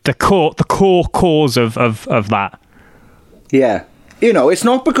definitely the core cause of that. Yeah, it's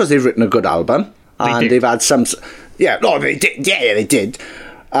not because they've written a good album and they've had some. Yeah, no, they did. Yeah, they did.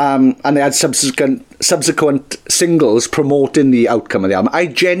 And they had subsequent singles promoting the outcome of the album. I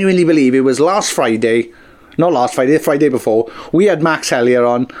genuinely believe it was the Friday before, we had Max Hellier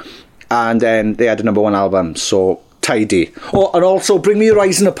on, and then they had a #1 album, so tidy. And also Bring Me the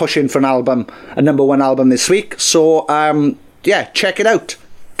Horizon are pushing for a #1 album this week, so yeah, check it out.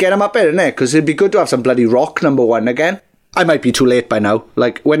 Get them up there, innit? Because it'd be good to have some bloody rock #1 again. I might be too late by now.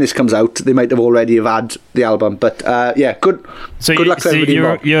 Like, when this comes out, they might have already had the album. But, yeah, good luck to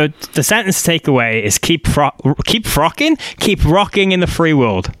everybody. The sentence takeaway is keep rocking in the free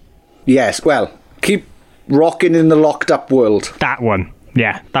world. Yes, well, keep rocking in the locked up world. That one.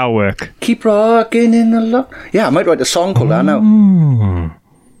 Yeah, that'll work. Keep rocking in the Yeah, I might write a song called that now.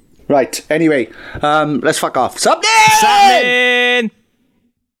 Right, anyway, let's fuck off. Something!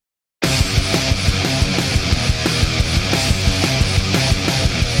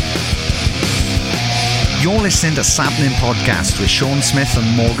 You're listening to Sappening Podcast with Sean Smith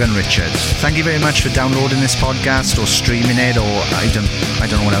and Morgan Richards. Thank you very much for downloading this podcast or streaming it, or I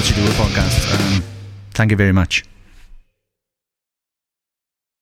don't know what else you do with podcasts. Thank you very much.